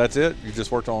that's it? You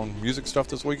just worked on music stuff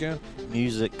this weekend?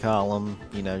 Music column,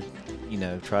 you know,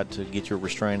 tried to get your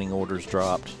restraining orders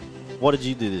dropped. What did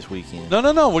you do this weekend?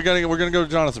 No. We're gonna go to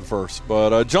Jonathan first.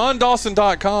 But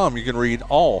JohnDawson.com, you can read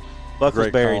all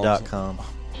Bucklesberry.com.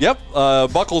 Yep,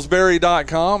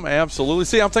 Bucklesberry.com, absolutely.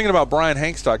 See, I'm thinking about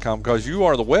BryanHanks.com because you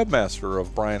are the webmaster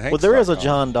of Bryan Hanks. Well, there is a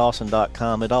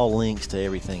JohnDawson.com. It all links to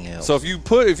everything else. So if you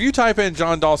type in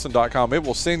JohnDawson.com, it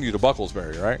will send you to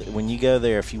Bucklesberry, right? When you go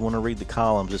there, if you want to read the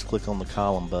column, just click on the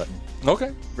column button.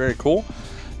 Okay, very cool.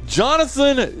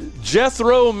 Jonathan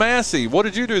Jethro Massey, what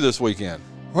did you do this weekend?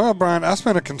 Well, Brian, I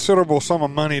spent a considerable sum of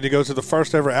money to go to the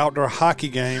first ever outdoor hockey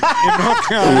game in North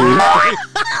Carolina.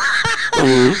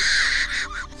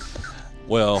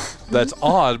 Well, that's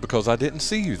odd because I didn't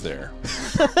see you there.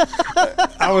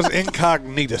 I was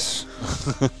incognitus.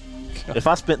 If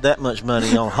I spent that much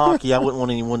money on hockey, I wouldn't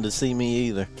want anyone to see me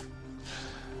either.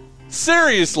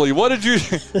 Seriously, what did you...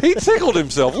 He tickled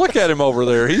himself. Look at him over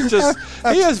there. He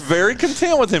is very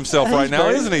content with himself right now,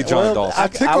 isn't he, John Dawson? I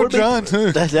tickled John,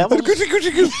 too.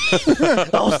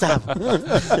 Oh, stop.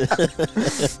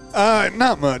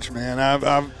 Not much, man.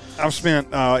 I've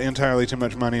spent entirely too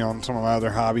much money on some of my other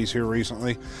hobbies here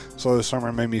recently, so this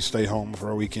summer made me stay home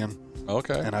for a weekend.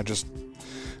 Okay. And I just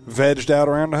vegged out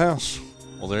around the house.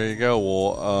 Well, there you go.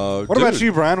 Well, what about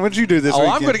you, Brian? What did you do this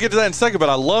weekend? I'm going to get to that in a second, but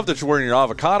I love that you're wearing your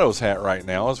avocados hat right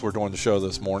now as we're doing the show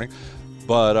this morning.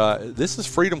 But this is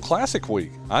Freedom Classic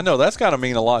week. I know that's got to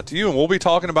mean a lot to you, and we'll be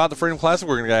talking about the Freedom Classic.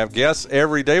 We're going to have guests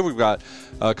every day. We've got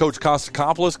Coach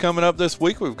Kostakopoulos coming up this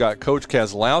week. We've got Coach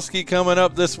Kozlowski coming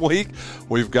up this week.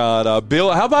 We've got Bill.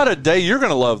 How about a day? You're going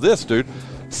to love this, dude.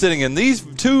 Sitting in these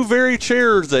two very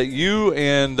chairs that you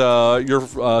and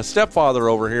your stepfather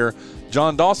over here,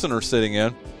 John Dawson, are sitting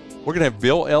in. We're going to have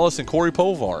Bill Ellis and Corey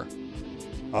Povar.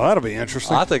 Oh, that'll be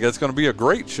interesting. I think it's going to be a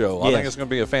great show. Yes. I think it's going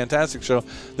to be a fantastic show.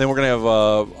 Then we're going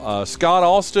to have Scott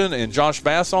Austin and Josh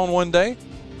Bass on one day.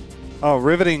 Oh,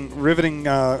 riveting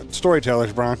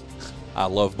storytellers, Brian. I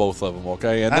love both of them,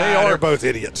 okay? And they're both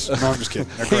idiots. No, I'm just kidding.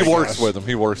 He works with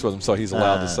them, so he's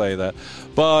allowed to say that.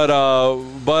 But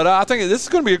I think this is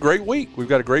going to be a great week. We've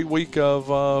got a great week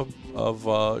of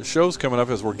shows coming up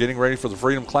as we're getting ready for the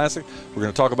Freedom Classic. We're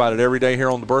going to talk about it every day here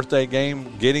on the birthday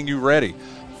game, getting you ready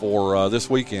for this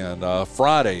weekend.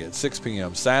 Friday at 6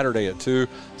 p.m., Saturday at 2,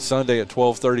 Sunday at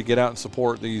 12:30. Get out and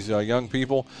support these young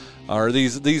people, or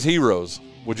these heroes.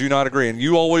 Would you not agree? And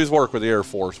you always work with the Air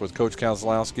Force, with Coach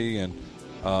Kozlowski and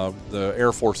the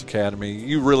Air Force Academy.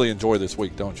 You really enjoy this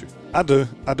week, don't you? I do.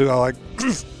 I like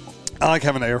I like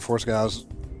having the Air Force guys.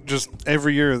 Just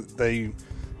every year they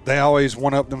always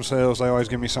one up themselves. They always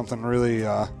give me something really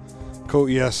cool.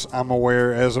 Yes, I'm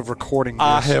aware as of recording this.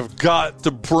 I have got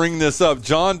to bring this up.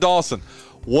 John Dawson,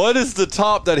 what is the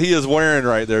top that he is wearing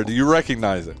right there? Do you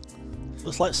recognize it?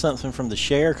 Looks like something from the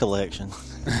Share collection.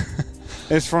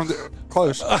 It's from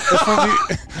close.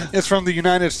 It's from the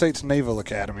United States Naval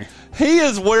Academy. He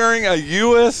is wearing a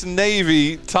U.S.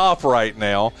 Navy top right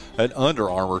now, an Under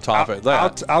Armour top at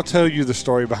that. I'll tell you the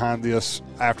story behind this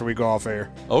after we go off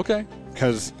air. Okay.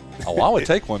 Because I would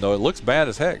take one though. It looks bad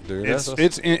as heck, dude.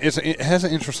 It has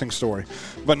an interesting story,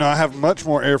 but no, I have much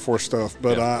more Air Force stuff.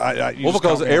 But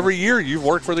because every year you've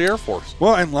worked for the Air Force.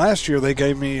 Well, and last year they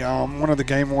gave me one of the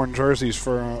game-worn jerseys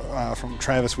from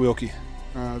Travis Wilkie,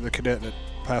 the cadet that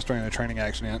passed away in a training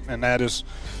accident, and that is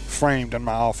framed in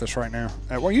my office right now.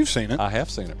 Well, you've seen it. I have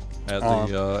seen it at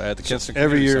the Kinston.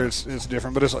 Every year it's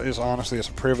different, but it's honestly a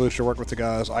privilege to work with the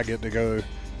guys. I get to go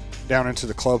down into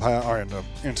the clubhouse or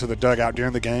into the dugout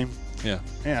during the game. Yeah.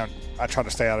 Yeah, I try to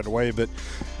stay out of the way, but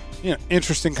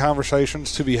interesting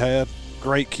conversations to be had.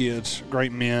 Great kids,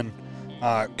 great men.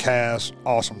 Kaz,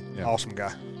 awesome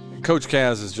guy. Coach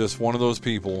Kaz is just one of those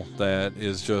people that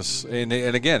is just, and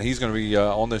again, he's going to be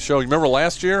on this show. You remember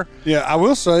last year? Yeah, I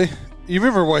will say, you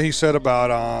remember what he said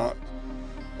about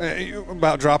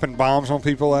dropping bombs on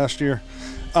people last year?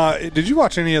 Did you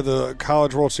watch any of the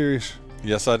College World Series?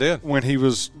 Yes, I did. When he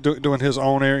was doing his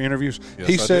on-air interviews,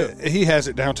 he said he has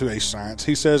it down to a science.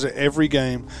 He says at every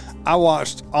game, I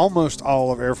watched almost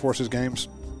all of Air Force's games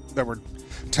that were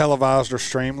televised or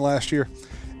streamed last year.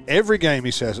 Every game,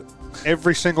 he says it.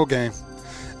 Every single game.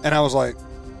 And I was like,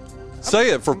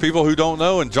 say it for people who don't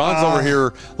know. And John's over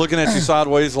here looking at you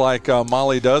sideways like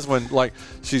Molly does when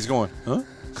she's going, huh?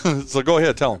 So go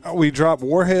ahead, tell him. We drop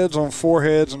warheads on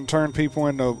foreheads and turn people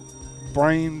into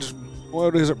brains.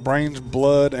 What is it? Brains,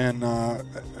 blood, and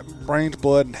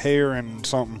hair and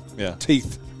something. Yeah.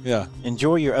 Teeth. Yeah.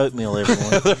 Enjoy your oatmeal,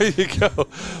 everyone. There you go.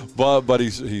 But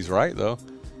he's right though.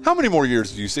 How many more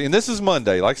years do you see? And this is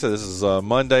Monday. Like I said, this is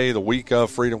Monday, the week of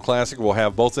Freedom Classic. We'll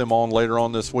have both of them on later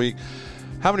on this week.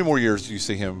 How many more years do you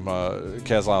see him,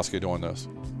 Kozlowski, doing this?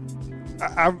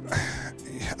 I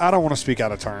don't want to speak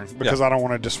out of turn because I don't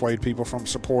want to dissuade people from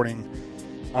supporting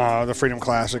the Freedom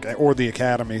Classic or the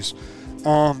academies.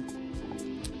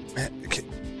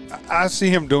 I see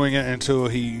him doing it until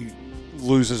he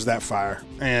loses that fire.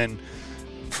 And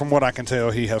from what I can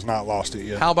tell, he has not lost it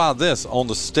yet. How about this? On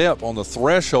the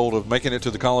threshold of making it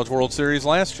to the College World Series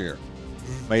last year.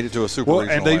 Made it to a super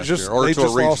regional and they last just, year. Or they to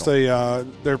just a regional.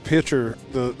 lost their pitcher.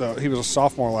 He was a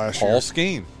sophomore last year. Paul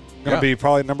Skeen. Going to be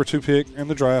probably number 2 pick in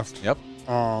the draft. Yep.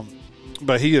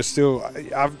 But he is still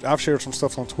 – I've shared some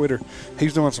stuff on Twitter.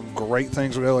 He's doing some great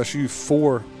things with LSU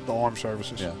for the armed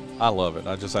services. Yeah, I love it.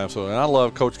 I just absolutely – and I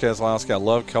love Coach Kozlowski. I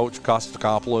love Coach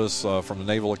Kostakopoulos from the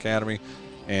Naval Academy.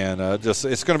 And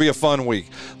it's going to be a fun week.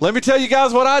 Let me tell you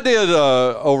guys what I did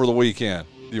over the weekend.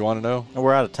 Do you want to know?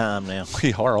 We're out of time now.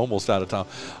 We are almost out of time.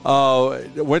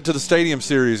 Went to the Stadium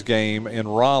Series game in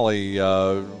Raleigh,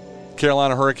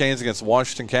 Carolina Hurricanes against the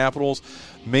Washington Capitals.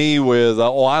 Me with,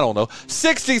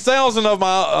 60,000 of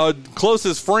my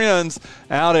closest friends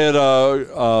out at,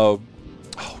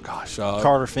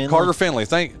 Carter Finley. Carter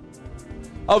Finley.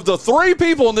 Of the 3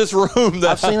 people in this room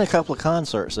that I've seen a couple of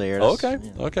concerts there.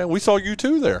 Okay. We saw you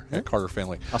too there at Carter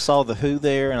Finley. I saw The Who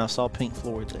there, and I saw Pink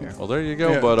Floyd there. Well, there you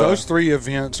go. Yeah, but those 3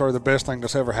 events are the best thing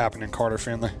that's ever happened in Carter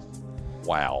Finley.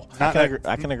 Wow.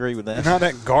 I can agree with that. Not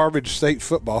that garbage state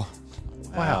football.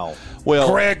 Wow.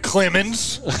 Well, Greg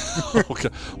Clemens. okay.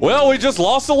 Well, we just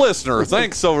lost a listener.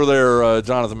 Thanks over there,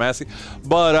 Jonathan Massey.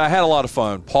 But I had a lot of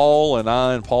fun. Paul and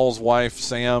I and Paul's wife,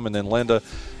 Sam, and then Linda,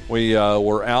 we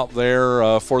were out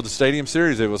there for the Stadium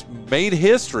Series. It was made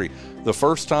history. The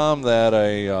first time that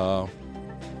a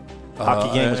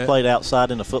hockey game was played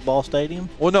outside in a football stadium?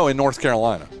 Well, no, in North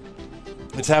Carolina.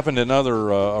 It's happened in other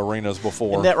arenas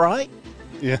before. Isn't that right?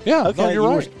 Yeah. Okay, No, you're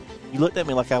right. You looked at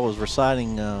me like I was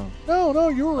reciting. No,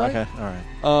 you were right. Okay,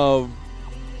 all right.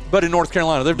 But in North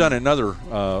Carolina, they've done it in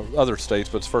other states,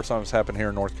 but it's the first time it's happened here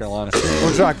in North Carolina.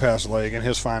 Well, Jack Pasleg and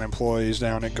his fine employees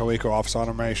down at GoEco Office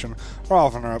Automation are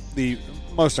offering up the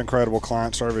most incredible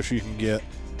client service you can get.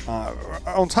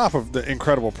 On top of the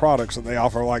incredible products that they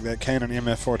offer, like that Canon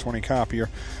MF420 copier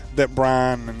that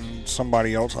Bryan and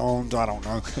somebody else owns, I don't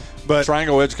know. But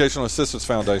Triangle Educational Assistance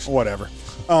Foundation. Whatever.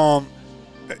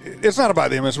 It's not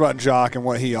about them. It's about Jock and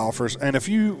what he offers. And if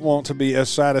you want to be as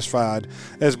satisfied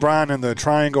as Bryan in the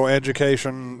Triangle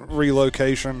Education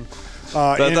Relocation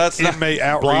that's inmate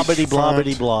outreach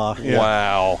blobbity blah. Yeah.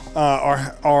 Wow.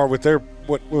 Or with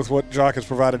what Jock has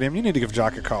provided him, you need to give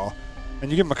Jock a call.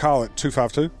 And you give him a call at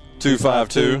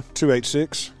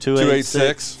 252-286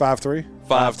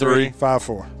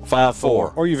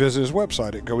 5354. Or you visit his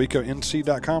website at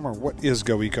goeconc.com or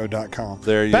whatisgoeco.com.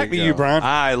 There you go. Back to you, Bryan.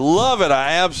 I love it.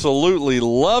 I absolutely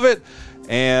love it.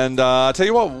 And I tell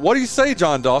you what do you say,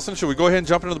 John Dawson? Should we go ahead and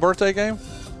jump into the birthday game?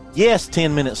 Yes,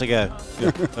 10 minutes ago.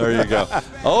 Yeah, there you go.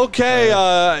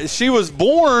 Okay, she was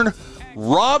born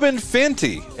Robin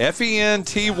Fenty,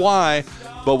 Fenty,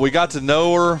 but we got to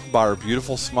know her by her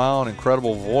beautiful smile and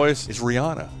incredible voice. It's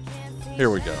Rihanna. Here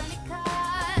we go.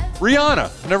 Rihanna.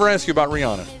 Never asked you about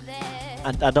Rihanna.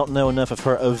 I don't know enough of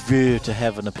her view to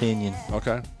have an opinion.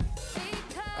 Okay.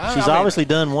 She's obviously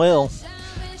done well.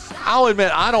 I'll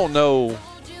admit, I don't know.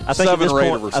 I think at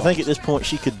this point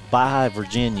she could buy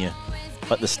Virginia,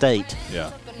 but the state.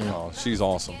 Yeah. Oh, she's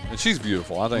awesome. And she's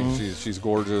beautiful. I think she's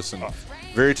gorgeous and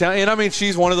very talented. And I mean,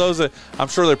 she's one of those that I'm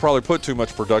sure they probably put too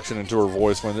much production into her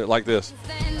voice when they're like this.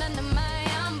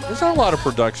 There's not a lot of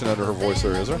production under her voice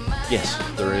there, is there? Yes.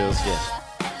 There is. Yes.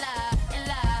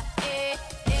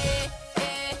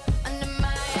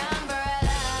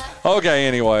 Okay,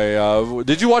 anyway,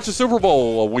 did you watch the Super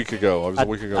Bowl a week ago? It was a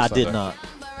week ago Sunday. I did not.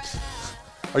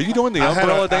 Are you doing the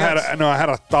umbrella dance? I had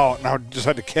a thought, and I just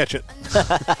had to catch it.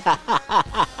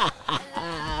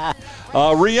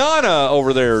 Rihanna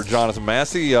over there, Jonathan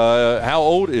Massey, how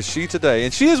old is she today?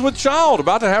 And she is with child,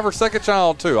 about to have her second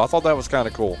child, too. I thought that was kind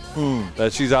of cool,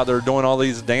 that she's out there doing all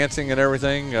these dancing and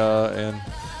everything. Yeah,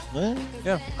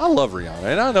 I love Rihanna.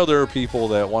 And I know there are people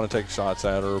that want to take shots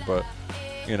at her, but,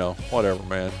 whatever,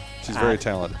 man. She's very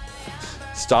talented.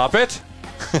 Stop it.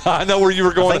 I know where you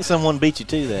were going. I think someone beat you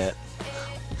to that.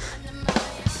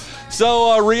 So,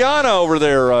 Rihanna over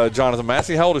there, Jonathan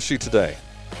Massey, how old is she today?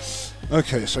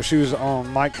 Okay, so she was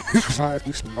on Mike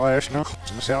last night.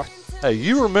 Hey,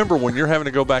 you remember when you're having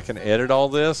to go back and edit all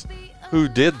this? Who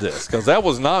did this? Because that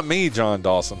was not me, John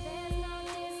Dawson.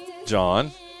 John,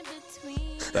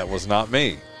 that was not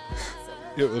me.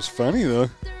 It was funny, though.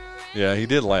 Yeah, he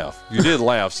did laugh. You did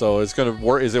laugh, so it's going to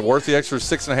work. Is it worth the extra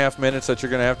 6.5 minutes that you're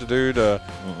going to have to do to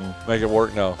make it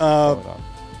work? No.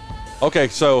 Okay,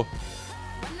 so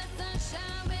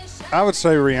I would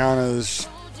say Rihanna's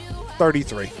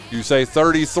 33. You say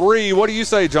 33. What do you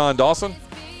say, John Dawson?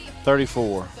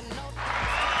 34.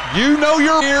 You know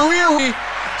your ear.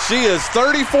 She is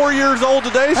 34 years old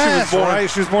today. That's right.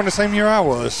 She was born the same year I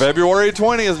was. February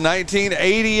 20th,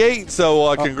 1988.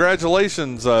 So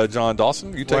congratulations, John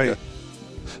Dawson. You take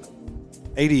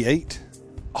 88?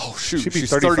 Oh, shoot.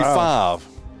 She's 35.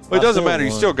 Well, it doesn't matter.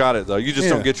 You still got it, though. You just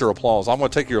don't get your applause. I'm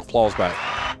going to take your applause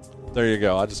back. There you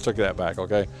go. I just took that back,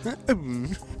 okay?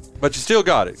 But you still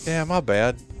got it. Yeah, my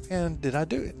bad. And did I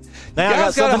do it? Now you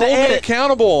guys got to hold me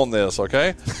accountable on this,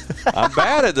 okay? I'm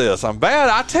bad at this. I'm bad.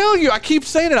 I tell you, I keep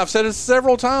saying it. I've said it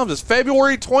several times. It's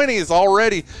February 20th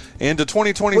already into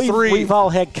 2023. We've all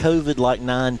had COVID like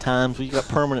 9 times. We've got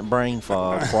permanent brain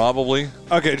fog. Probably.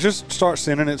 Okay, just start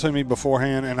sending it to me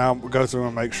beforehand, and I'll go through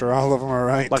and make sure all of them are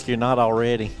right. Like you're not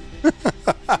already.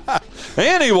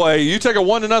 Anyway, you take a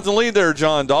 1-0 lead there,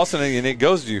 John Dawson, and it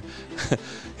goes to you.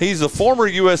 He's the former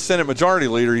U.S. Senate Majority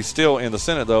Leader. He's still in the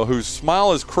Senate, though, whose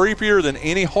smile is creepier than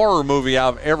any horror movie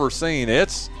I've ever seen.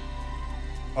 It's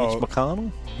Mitch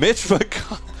McConnell? Mitch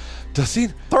McConnell. Does he?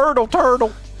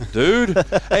 Turtle. Dude.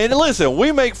 And listen,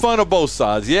 we make fun of both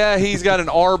sides. Yeah, he's got an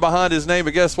R behind his name,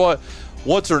 but guess what?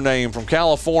 What's her name from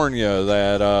California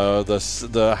that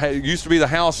the used to be the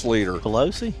House Leader?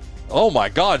 Pelosi? Oh, my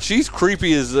God. She's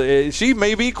creepy as she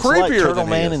may be creepier like Turtle than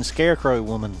Man and Scarecrow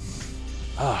Woman.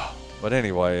 Oh. But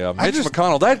anyway, Mitch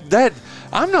McConnell, that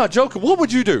I'm not joking. What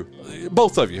would you do?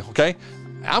 Both of you, okay?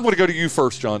 I'm going to go to you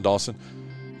first, John Dawson.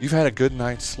 You've had a good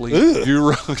night's sleep.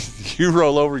 You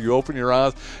roll over, you open your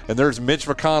eyes, and there's Mitch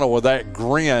McConnell with that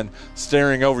grin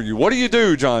staring over you. What do you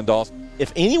do, John Dawson?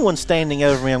 If anyone's standing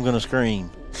over me, I'm going to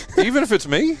scream. Even if it's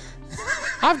me?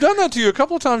 I've done that to you a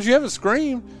couple of times. You haven't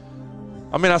screamed.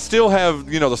 I mean, I still have,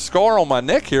 the scar on my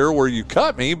neck here where you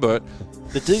cut me, but...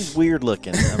 The dude's weird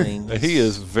looking. I mean... He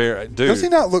is very... Dude. Does he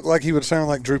not look like he would sound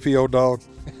like Droopy Old Dog?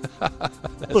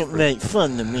 Don't make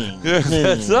fun of me.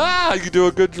 You do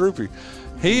a good Droopy.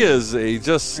 He is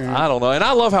I don't know. And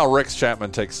I love how Rex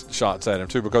Chapman takes shots at him,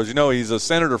 too, because, he's a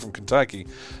senator from Kentucky,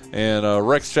 and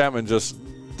Rex Chapman just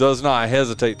does not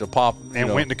hesitate to pop.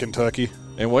 And went to Kentucky.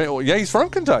 He's from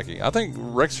Kentucky. I think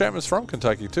Rex Chapman's from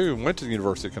Kentucky, too, and went to the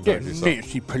University of Kentucky.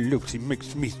 Nancy Pelosi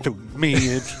makes me so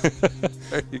mad.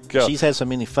 There you go. She's had so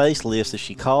many facelifts, if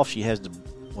she coughs, she has to...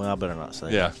 Well, I better not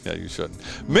say that. Yeah, you shouldn't.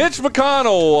 Mitch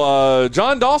McConnell,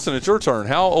 John Dawson, it's your turn.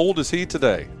 How old is he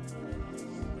today?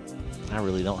 I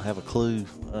really don't have a clue.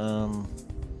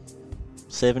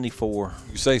 74.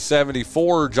 You say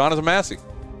 74. Jonathan Massey?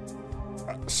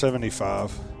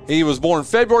 75. He was born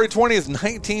February 20th,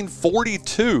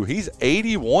 1942. He's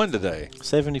 81 today.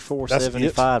 74,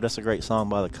 75. That's a great song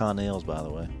by the Connells, by the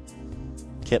way.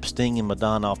 Kept stinging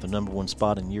Madonna off the #1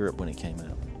 spot in Europe when it came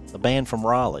out. A band from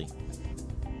Raleigh.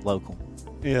 Local.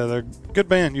 Yeah, they're a good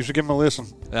band. You should give them a listen.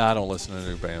 I don't listen to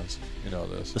new bands. You know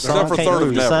this. The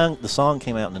song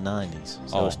came out in the 90s,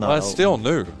 so it's not that's old. Still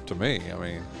new to me. I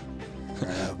mean,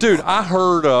 dude, I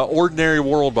heard "Ordinary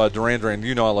World" by Duran Duran.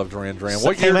 I love Duran Duran. So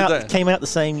what year did that? Came out the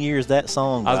same year as that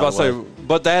song. I was about to say,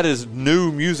 but that is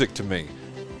new music to me.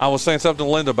 I was saying something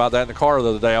to Linda about that in the car the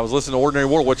other day. I was listening to "Ordinary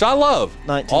World," which I love.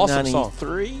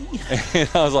 1993. Awesome song. And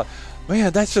I was like,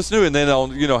 man, that's just new. And then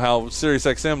on how Sirius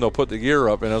XM, they'll put the year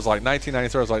up, and it was like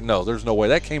 1993. I was like, no, there's no way.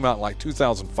 That came out in like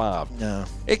 2005. No.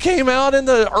 It came out in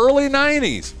the early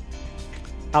 90s.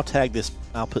 I'll tag this.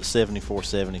 I'll put 74,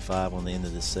 75 on the end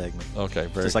of this segment. Okay,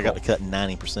 very Since cool. I got to cut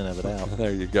 90% of it out.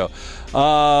 There you go.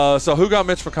 So who got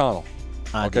Mitch McConnell?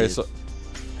 I did. So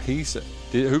he said,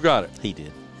 who got it? He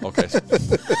did. Okay. So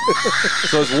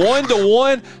it's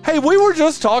 1-1. Hey, we were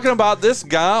just talking about this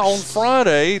guy on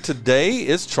Friday. Today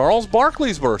is Charles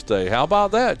Barkley's birthday. How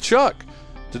about that? Chuck,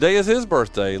 today is his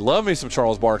birthday. Love me some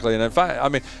Charles Barkley. And in fact, I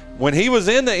mean, when he was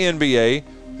in the NBA,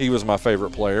 he was my favorite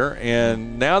player.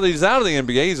 And now that he's out of the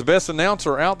NBA, he's the best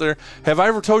announcer out there. Have I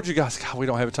ever told you guys, God, we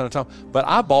don't have a ton of time, but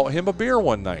I bought him a beer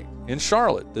one night in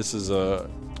Charlotte. This is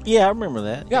Yeah, I remember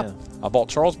that. Yeah. I bought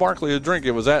Charles Barkley a drink.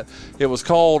 It was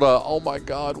called, oh my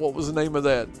God, what was the name of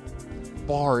that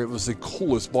bar? It was the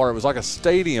coolest bar. It was like a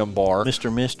stadium bar.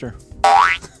 Mr.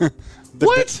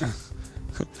 What?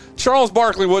 Charles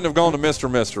Barkley wouldn't have gone to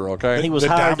Mr. Okay? He was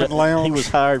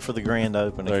hired for the grand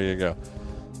opening. There you go.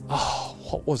 Oh,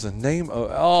 what was the name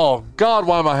of? Oh God,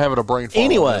 why am I having a brain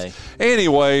fart?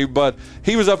 Anyway, but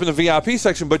he was up in the VIP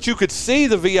section, but you could see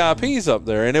the VIPs up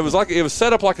there, and it was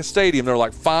set up like a stadium. There were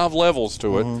like 5 levels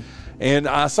to it, and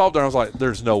I saw it there. And I was like,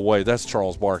 "There's no way, that's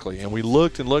Charles Barkley." And we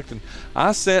looked and looked, and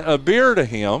I sent a beer to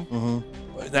him.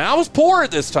 Now I was poor at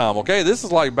this time. Okay, this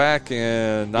is like back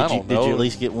in I don't know. Did you at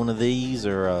least get one of these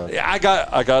or? I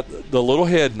got the little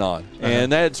head nod,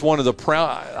 and that's one of the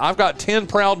proud. I've got 10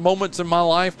 proud moments in my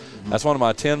life. That's one of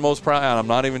my 10 most proud. And I'm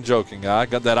not even joking. I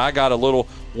got a little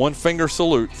 1-finger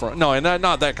salute from and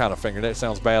not that kind of finger. That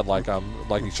sounds bad, like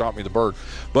he shot me the bird.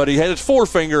 But he had his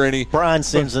forefinger, and Bryan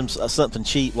sends him something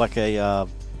cheap, like a.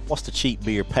 What's the cheap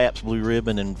beer? Pabst Blue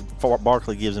Ribbon, and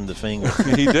Barkley gives him the finger.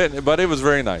 He didn't, but it was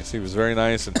very nice. He was very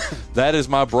nice, and that is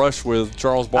my brush with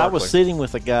Charles Barkley. I was sitting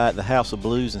with a guy at the House of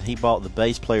Blues, and he bought the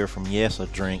bass player from Yes a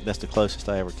drink. That's the closest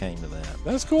I ever came to that.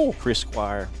 That's cool. Chris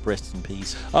Squire, rest in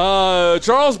peace.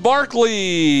 Charles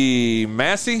Barkley,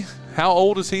 Massey, how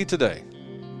old is he today?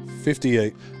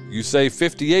 58. You say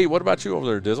 58. What about you over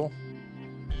there, Dizzle?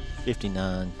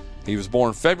 59. He was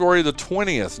born February the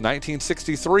 20th,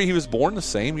 1963. He was born the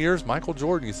same year as Michael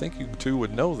Jordan. You think you two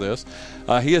would know this.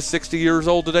 He is 60 years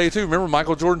old today, too. Remember,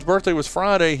 Michael Jordan's birthday was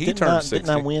Friday. He turned 60. Didn't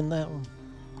I win that one?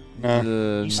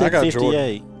 No. You said 58.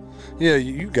 Jordan. Yeah,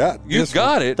 you got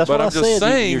it. That's but what I'm just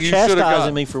saying you're you should have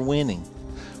chastising me for winning.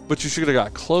 But you should have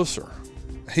got closer.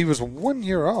 He was 1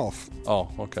 year off. Oh,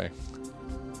 okay.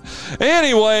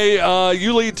 Anyway,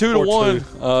 you lead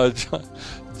 2-1.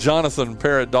 Jonathan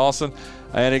Parrott Dawson.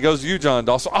 And it goes to you, John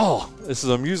Dawson. Oh, this is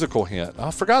a musical hint.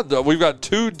 I forgot that we've got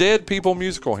 2 dead people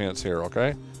musical hints here,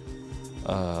 okay?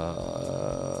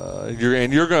 You're going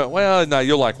to, well, no,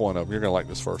 you'll like one of them. You're going to like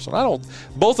this first one.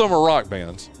 Both of them are rock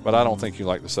bands, but I don't think you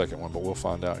like the second one, but we'll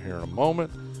find out here in a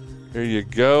moment. There you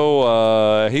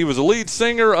go. He was a lead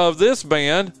singer of this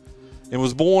band and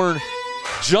was born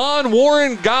John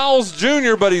Warren Giles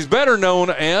Jr., but he's better known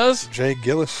as Jay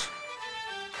Gillis.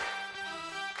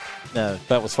 No.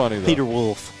 That was funny, though. Peter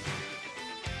Wolf.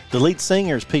 The lead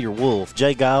singer is Peter Wolf.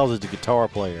 Jay Giles is the guitar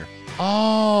player.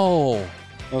 Oh.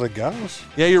 Was it Giles?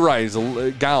 Yeah, you're right. He's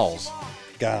a Giles.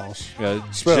 Giles. Yeah,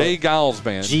 Spell Jay it. Giles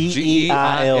Band.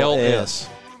 G-E-I-L-S.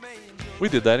 We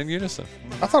did that in unison.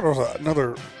 I thought there was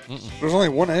another. There's only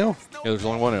one L. Yeah, there's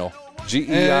only one L.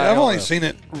 G-E-I-L-S. And I've only seen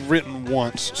it written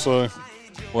once, so.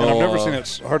 Well, and I've never seen it,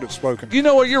 heard it spoken. You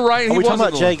know what? You're right. Are we talking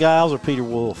about Jay Giles or Peter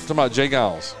Wolf? Talking about Jay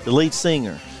Giles. The lead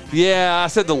singer. Yeah, I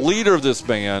said the leader of this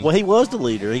band. Well, he was the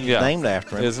leader. He's named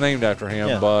after him. It's named after him.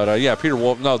 Yeah. But, Peter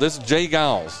Wolf. No, this is Jay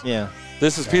Giles. Yeah.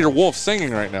 This is Peter Wolf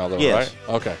singing right now, though, Yes.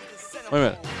 right? Okay. Wait a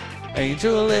minute.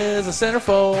 Angel is a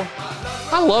centerfold.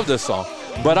 I love this song.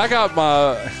 But I got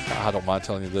my, I don't mind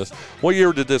telling you this. What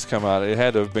year did this come out? It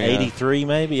had to have been 83,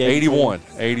 maybe? 81.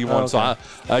 81. Oh, okay. So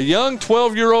a young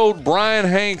 12-year-old Bryan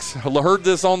Hanks heard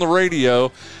this on the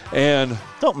radio. And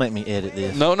don't make me edit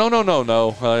this. No. It's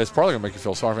probably going to make you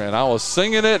feel sorry for me. And I was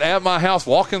singing it at my house,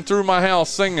 walking through my house,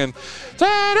 singing,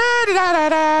 my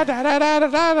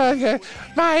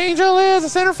angel is a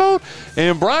centerfold.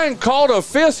 And Bryan called a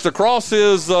fist across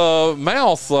his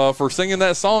mouth for singing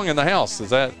that song in the house. Is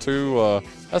that too,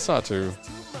 that's not too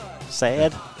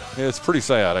sad? Yeah, it's pretty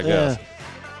sad, I guess.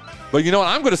 But you know what?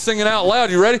 I'm going to sing it out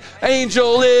loud. You ready?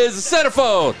 Angel is a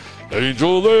centerfold.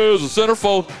 Angel is a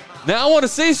centerfold. Now I want to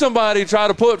see somebody try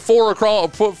to put four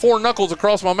knuckles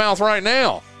across my mouth right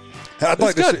now. I'd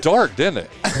like to got see, dark, didn't it?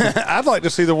 I'd like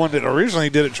to see the one that originally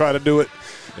did it try to do it.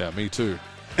 Yeah, me too.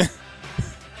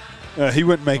 He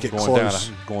wouldn't make it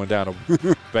close. Going down a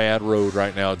bad road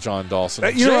right now, John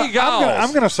Dawson. You know,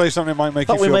 I'm going to say something that might make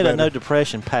you feel better. We made better. a no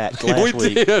depression pact last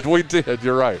week. We did.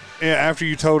 You're right. Yeah, after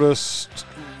you told us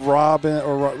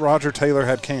Roger Taylor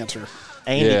had cancer.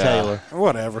 Andy Taylor.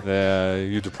 Whatever. Yeah,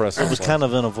 you depressed us. It was kind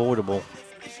of unavoidable.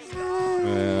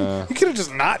 Yeah. You could have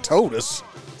just not told us.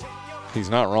 He's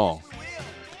not wrong.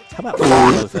 How about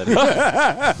both of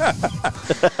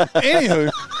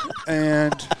Anywho,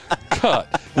 and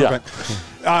cut. Yeah.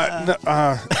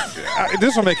 Okay.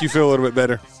 This will make you feel a little bit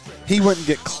better. He wouldn't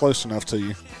get close enough to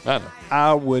you. I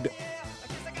know.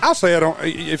 I'll say I don't.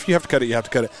 If you have to cut it, you have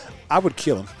to cut it. I would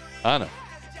kill him. I know.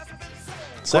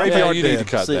 So you need to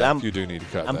cut See, that. You do need to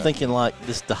cut that. I'm thinking like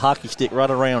the hockey stick right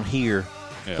around here.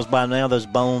 Because by now those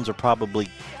bones are probably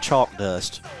chalk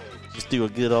dust. Just do a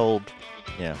good old,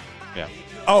 Yeah.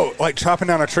 Oh, like chopping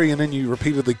down a tree and then you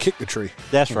repeatedly kick the tree.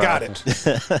 That's right. Got it.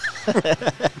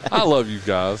 I love you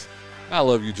guys. I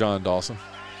love you, John Dawson.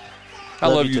 I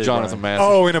love you, too, Jonathan Bryan.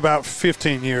 Massey. Oh, in about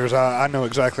 15 years, I know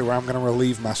exactly where I'm going to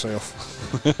relieve myself.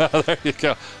 There you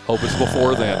go. Hope it's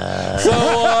before then. So,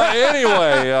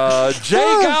 anyway,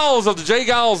 Jay Giles of the Jay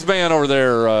Giles Band over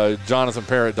there, Jonathan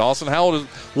Parrott Dawson. How old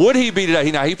would he be today?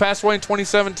 He passed away in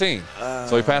 2017.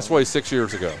 So he passed away 6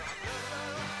 years ago.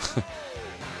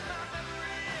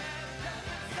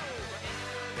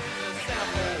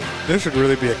 There should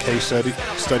really be a case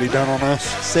study done on us.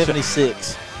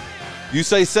 76. You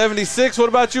say 76. What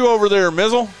about you over there,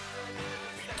 Mizzle?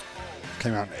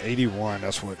 Came out in 81.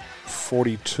 That's what,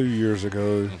 42 years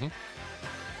ago. Mm-hmm.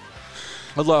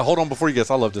 Hold on before you guess.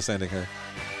 I love this ending here.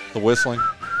 The whistling.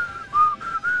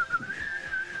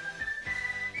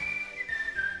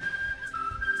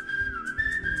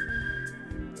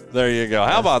 There you go.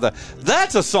 How about that?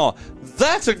 That's a song.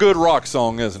 That's a good rock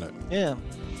song, isn't it? Yeah,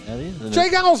 that is. Jay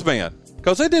Giles Band.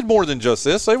 Because they did more than just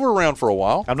this. They were around for a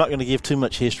while. I'm not going to give too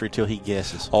much history till he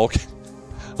guesses. Okay.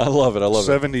 I love it.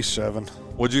 77.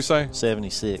 What'd you say?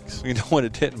 76. You know what?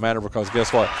 It didn't matter because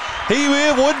guess what? He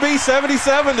would be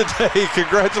 77 today.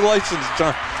 Congratulations,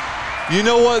 John. You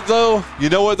know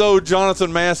what, though,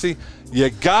 Jonathan Massey? You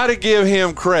got to give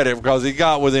him credit because he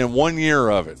got within 1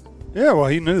 year of it. Yeah, well,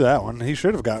 he knew that one. He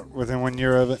should have got within 1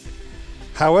 year of it.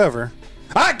 However,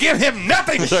 I give him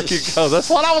nothing. There you go. That's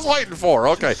what I was waiting for.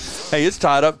 Okay. Hey, it's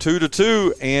tied up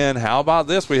 2-2. And how about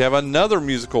this? We have another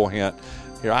musical hint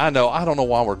here. I don't know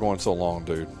why we're going so long,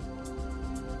 dude.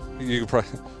 You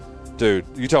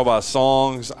talk about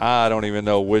songs. I don't even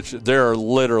know which. There are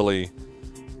literally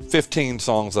 15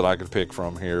 songs that I could pick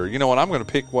from here. You know what? I'm going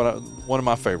to pick one of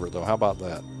my favorite, though. How about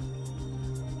that?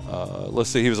 Let's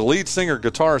see. He was a lead singer,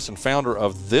 guitarist, and founder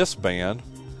of this band.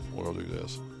 We'll do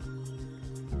this.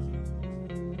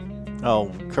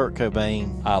 Oh, Kurt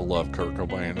Cobain. I love Kurt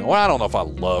Cobain. Well, I don't know if I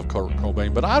love Kurt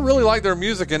Cobain, but I really like their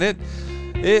music, and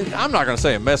I'm not going to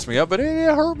say it messed me up, but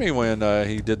it hurt me when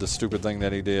he did the stupid thing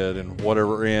that he did and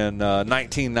whatever in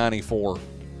 1994.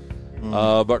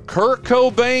 But Kurt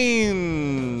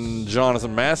Cobain,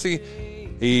 Jonathan Massey,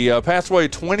 he passed away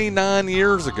 29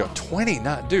 years ago.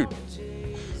 29, dude.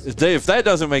 If that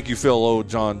doesn't make you feel old,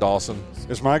 John Dawson.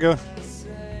 It's my go.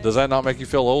 Does that not make you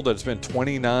feel old that it's been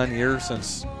 29 years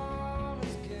since?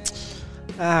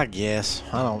 I guess.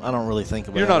 I don't really think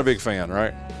about it. You're not a big fan,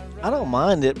 right? I don't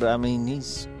mind it, but I mean,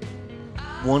 he's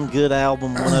one good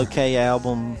album, one okay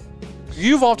album.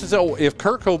 You've often said, if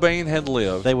Kurt Cobain had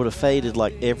lived, they would have faded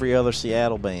like every other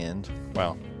Seattle band.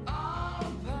 Wow.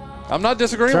 I'm not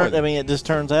disagreeing with you. I mean, it just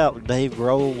turns out Dave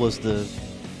Grohl was the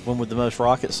one with the most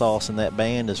rocket sauce in that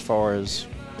band as far as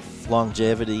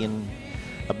longevity and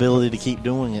ability to keep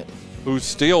doing it. Who's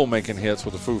still making hits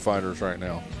with the Foo Fighters right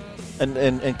now.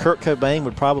 And Kurt Cobain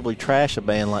would probably trash a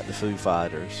band like the Foo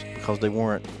Fighters because they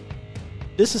weren't.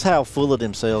 This is how full of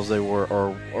themselves they were,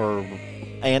 or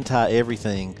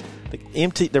anti-everything.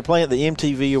 They're playing at the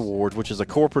MTV Awards, which is a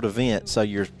corporate event, so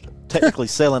you're technically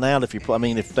selling out if you play. I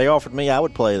mean, if they offered me, I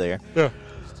would play there. Yeah.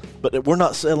 But we're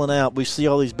not selling out. We see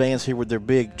all these bands here with their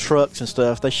big trucks and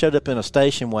stuff. They showed up in a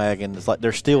station wagon. It's like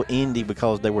they're still indie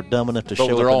because they were dumb enough to show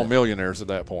up. They're all millionaires at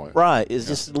that point. Right. It's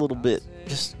just a little bit.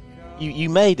 Just you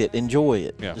made it. Enjoy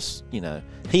it. Yeah. Just,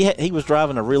 he was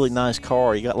driving a really nice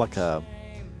car. He got like a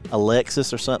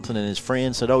Lexus or something, and his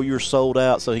friend said, "Oh, you're sold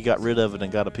out," so he got rid of it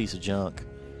and got a piece of junk.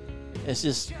 It's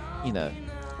just,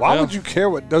 Why would you care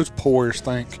what those poors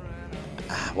think?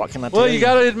 What can I tell you? Well, you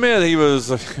got to admit he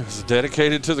was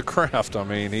dedicated to the craft. I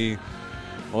mean,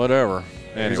 whatever.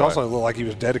 Anyway. He's also looked like he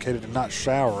was dedicated to not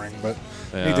showering, but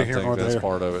neither here nor there. That's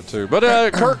part of it too. But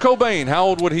Kurt Cobain, how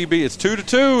old would he be? It's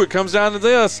 2-2. It comes down to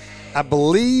this. I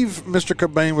believe Mr.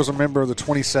 Cobain was a member of the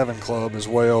 27 Club as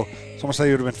well. So I'm going to say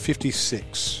he would have been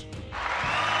 56.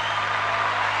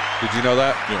 Did you know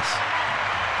that? Yes.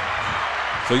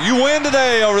 So you win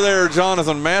today over there,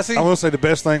 Jonathan Massey. I will say the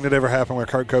best thing that ever happened with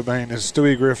Kurt Cobain is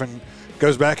Stewie Griffin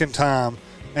goes back in time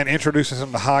and introduces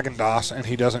him to Haagen-Dazs, and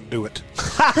he doesn't do it.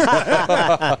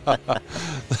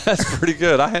 That's pretty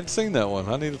good. I hadn't seen that one.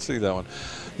 I need to see that one.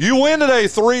 You win today,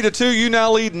 3-2. You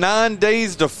now lead 9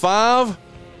 days to 5.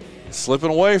 It's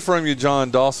slipping away from you,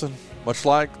 John Dawson, much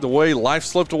like the way life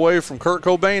slipped away from Kurt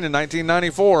Cobain in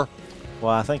 1994.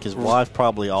 Well, I think his wife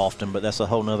probably often, but that's a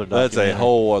whole other documentary. That's a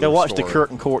whole other Go watch story. the Kurt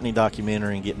and Courtney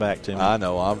documentary and get back to me. I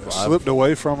know. I've slipped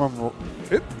away from him.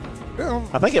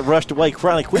 I think it rushed away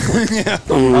really quickly.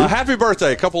 Happy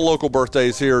birthday. A couple local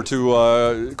birthdays here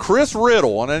to Chris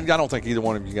Riddle. And I don't think either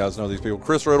one of you guys know these people.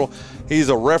 Chris Riddle, he's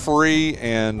a referee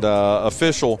and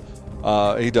official.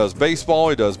 He does baseball.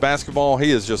 He does basketball.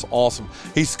 He is just awesome.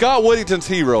 He's Scott Whittington's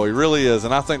hero. He really is.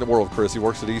 And I think the world of Chris. He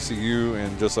works at ECU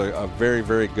and just a very,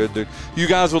 very good dude. You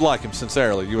guys would like him,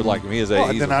 sincerely. You would like him. He is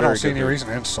he's then a I very don't see good any dude. reason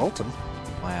to insult him.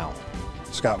 Wow.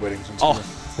 Scott Whittington's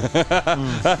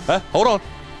Hold on.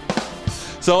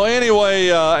 So anyway,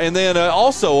 and then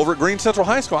also over at Green Central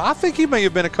High School, I think he may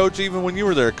have been a coach even when you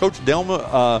were there. Coach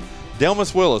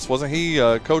Delmas Willis, wasn't he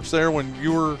coach there when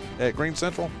you were at Green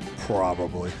Central?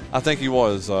 Probably. I think he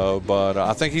was, but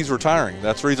I think he's retiring.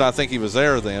 That's the reason I think he was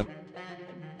there then.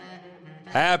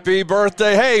 Happy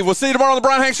birthday. Hey, we'll see you tomorrow on the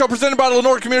Bryan Hanks Show presented by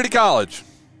Lenoir Community College.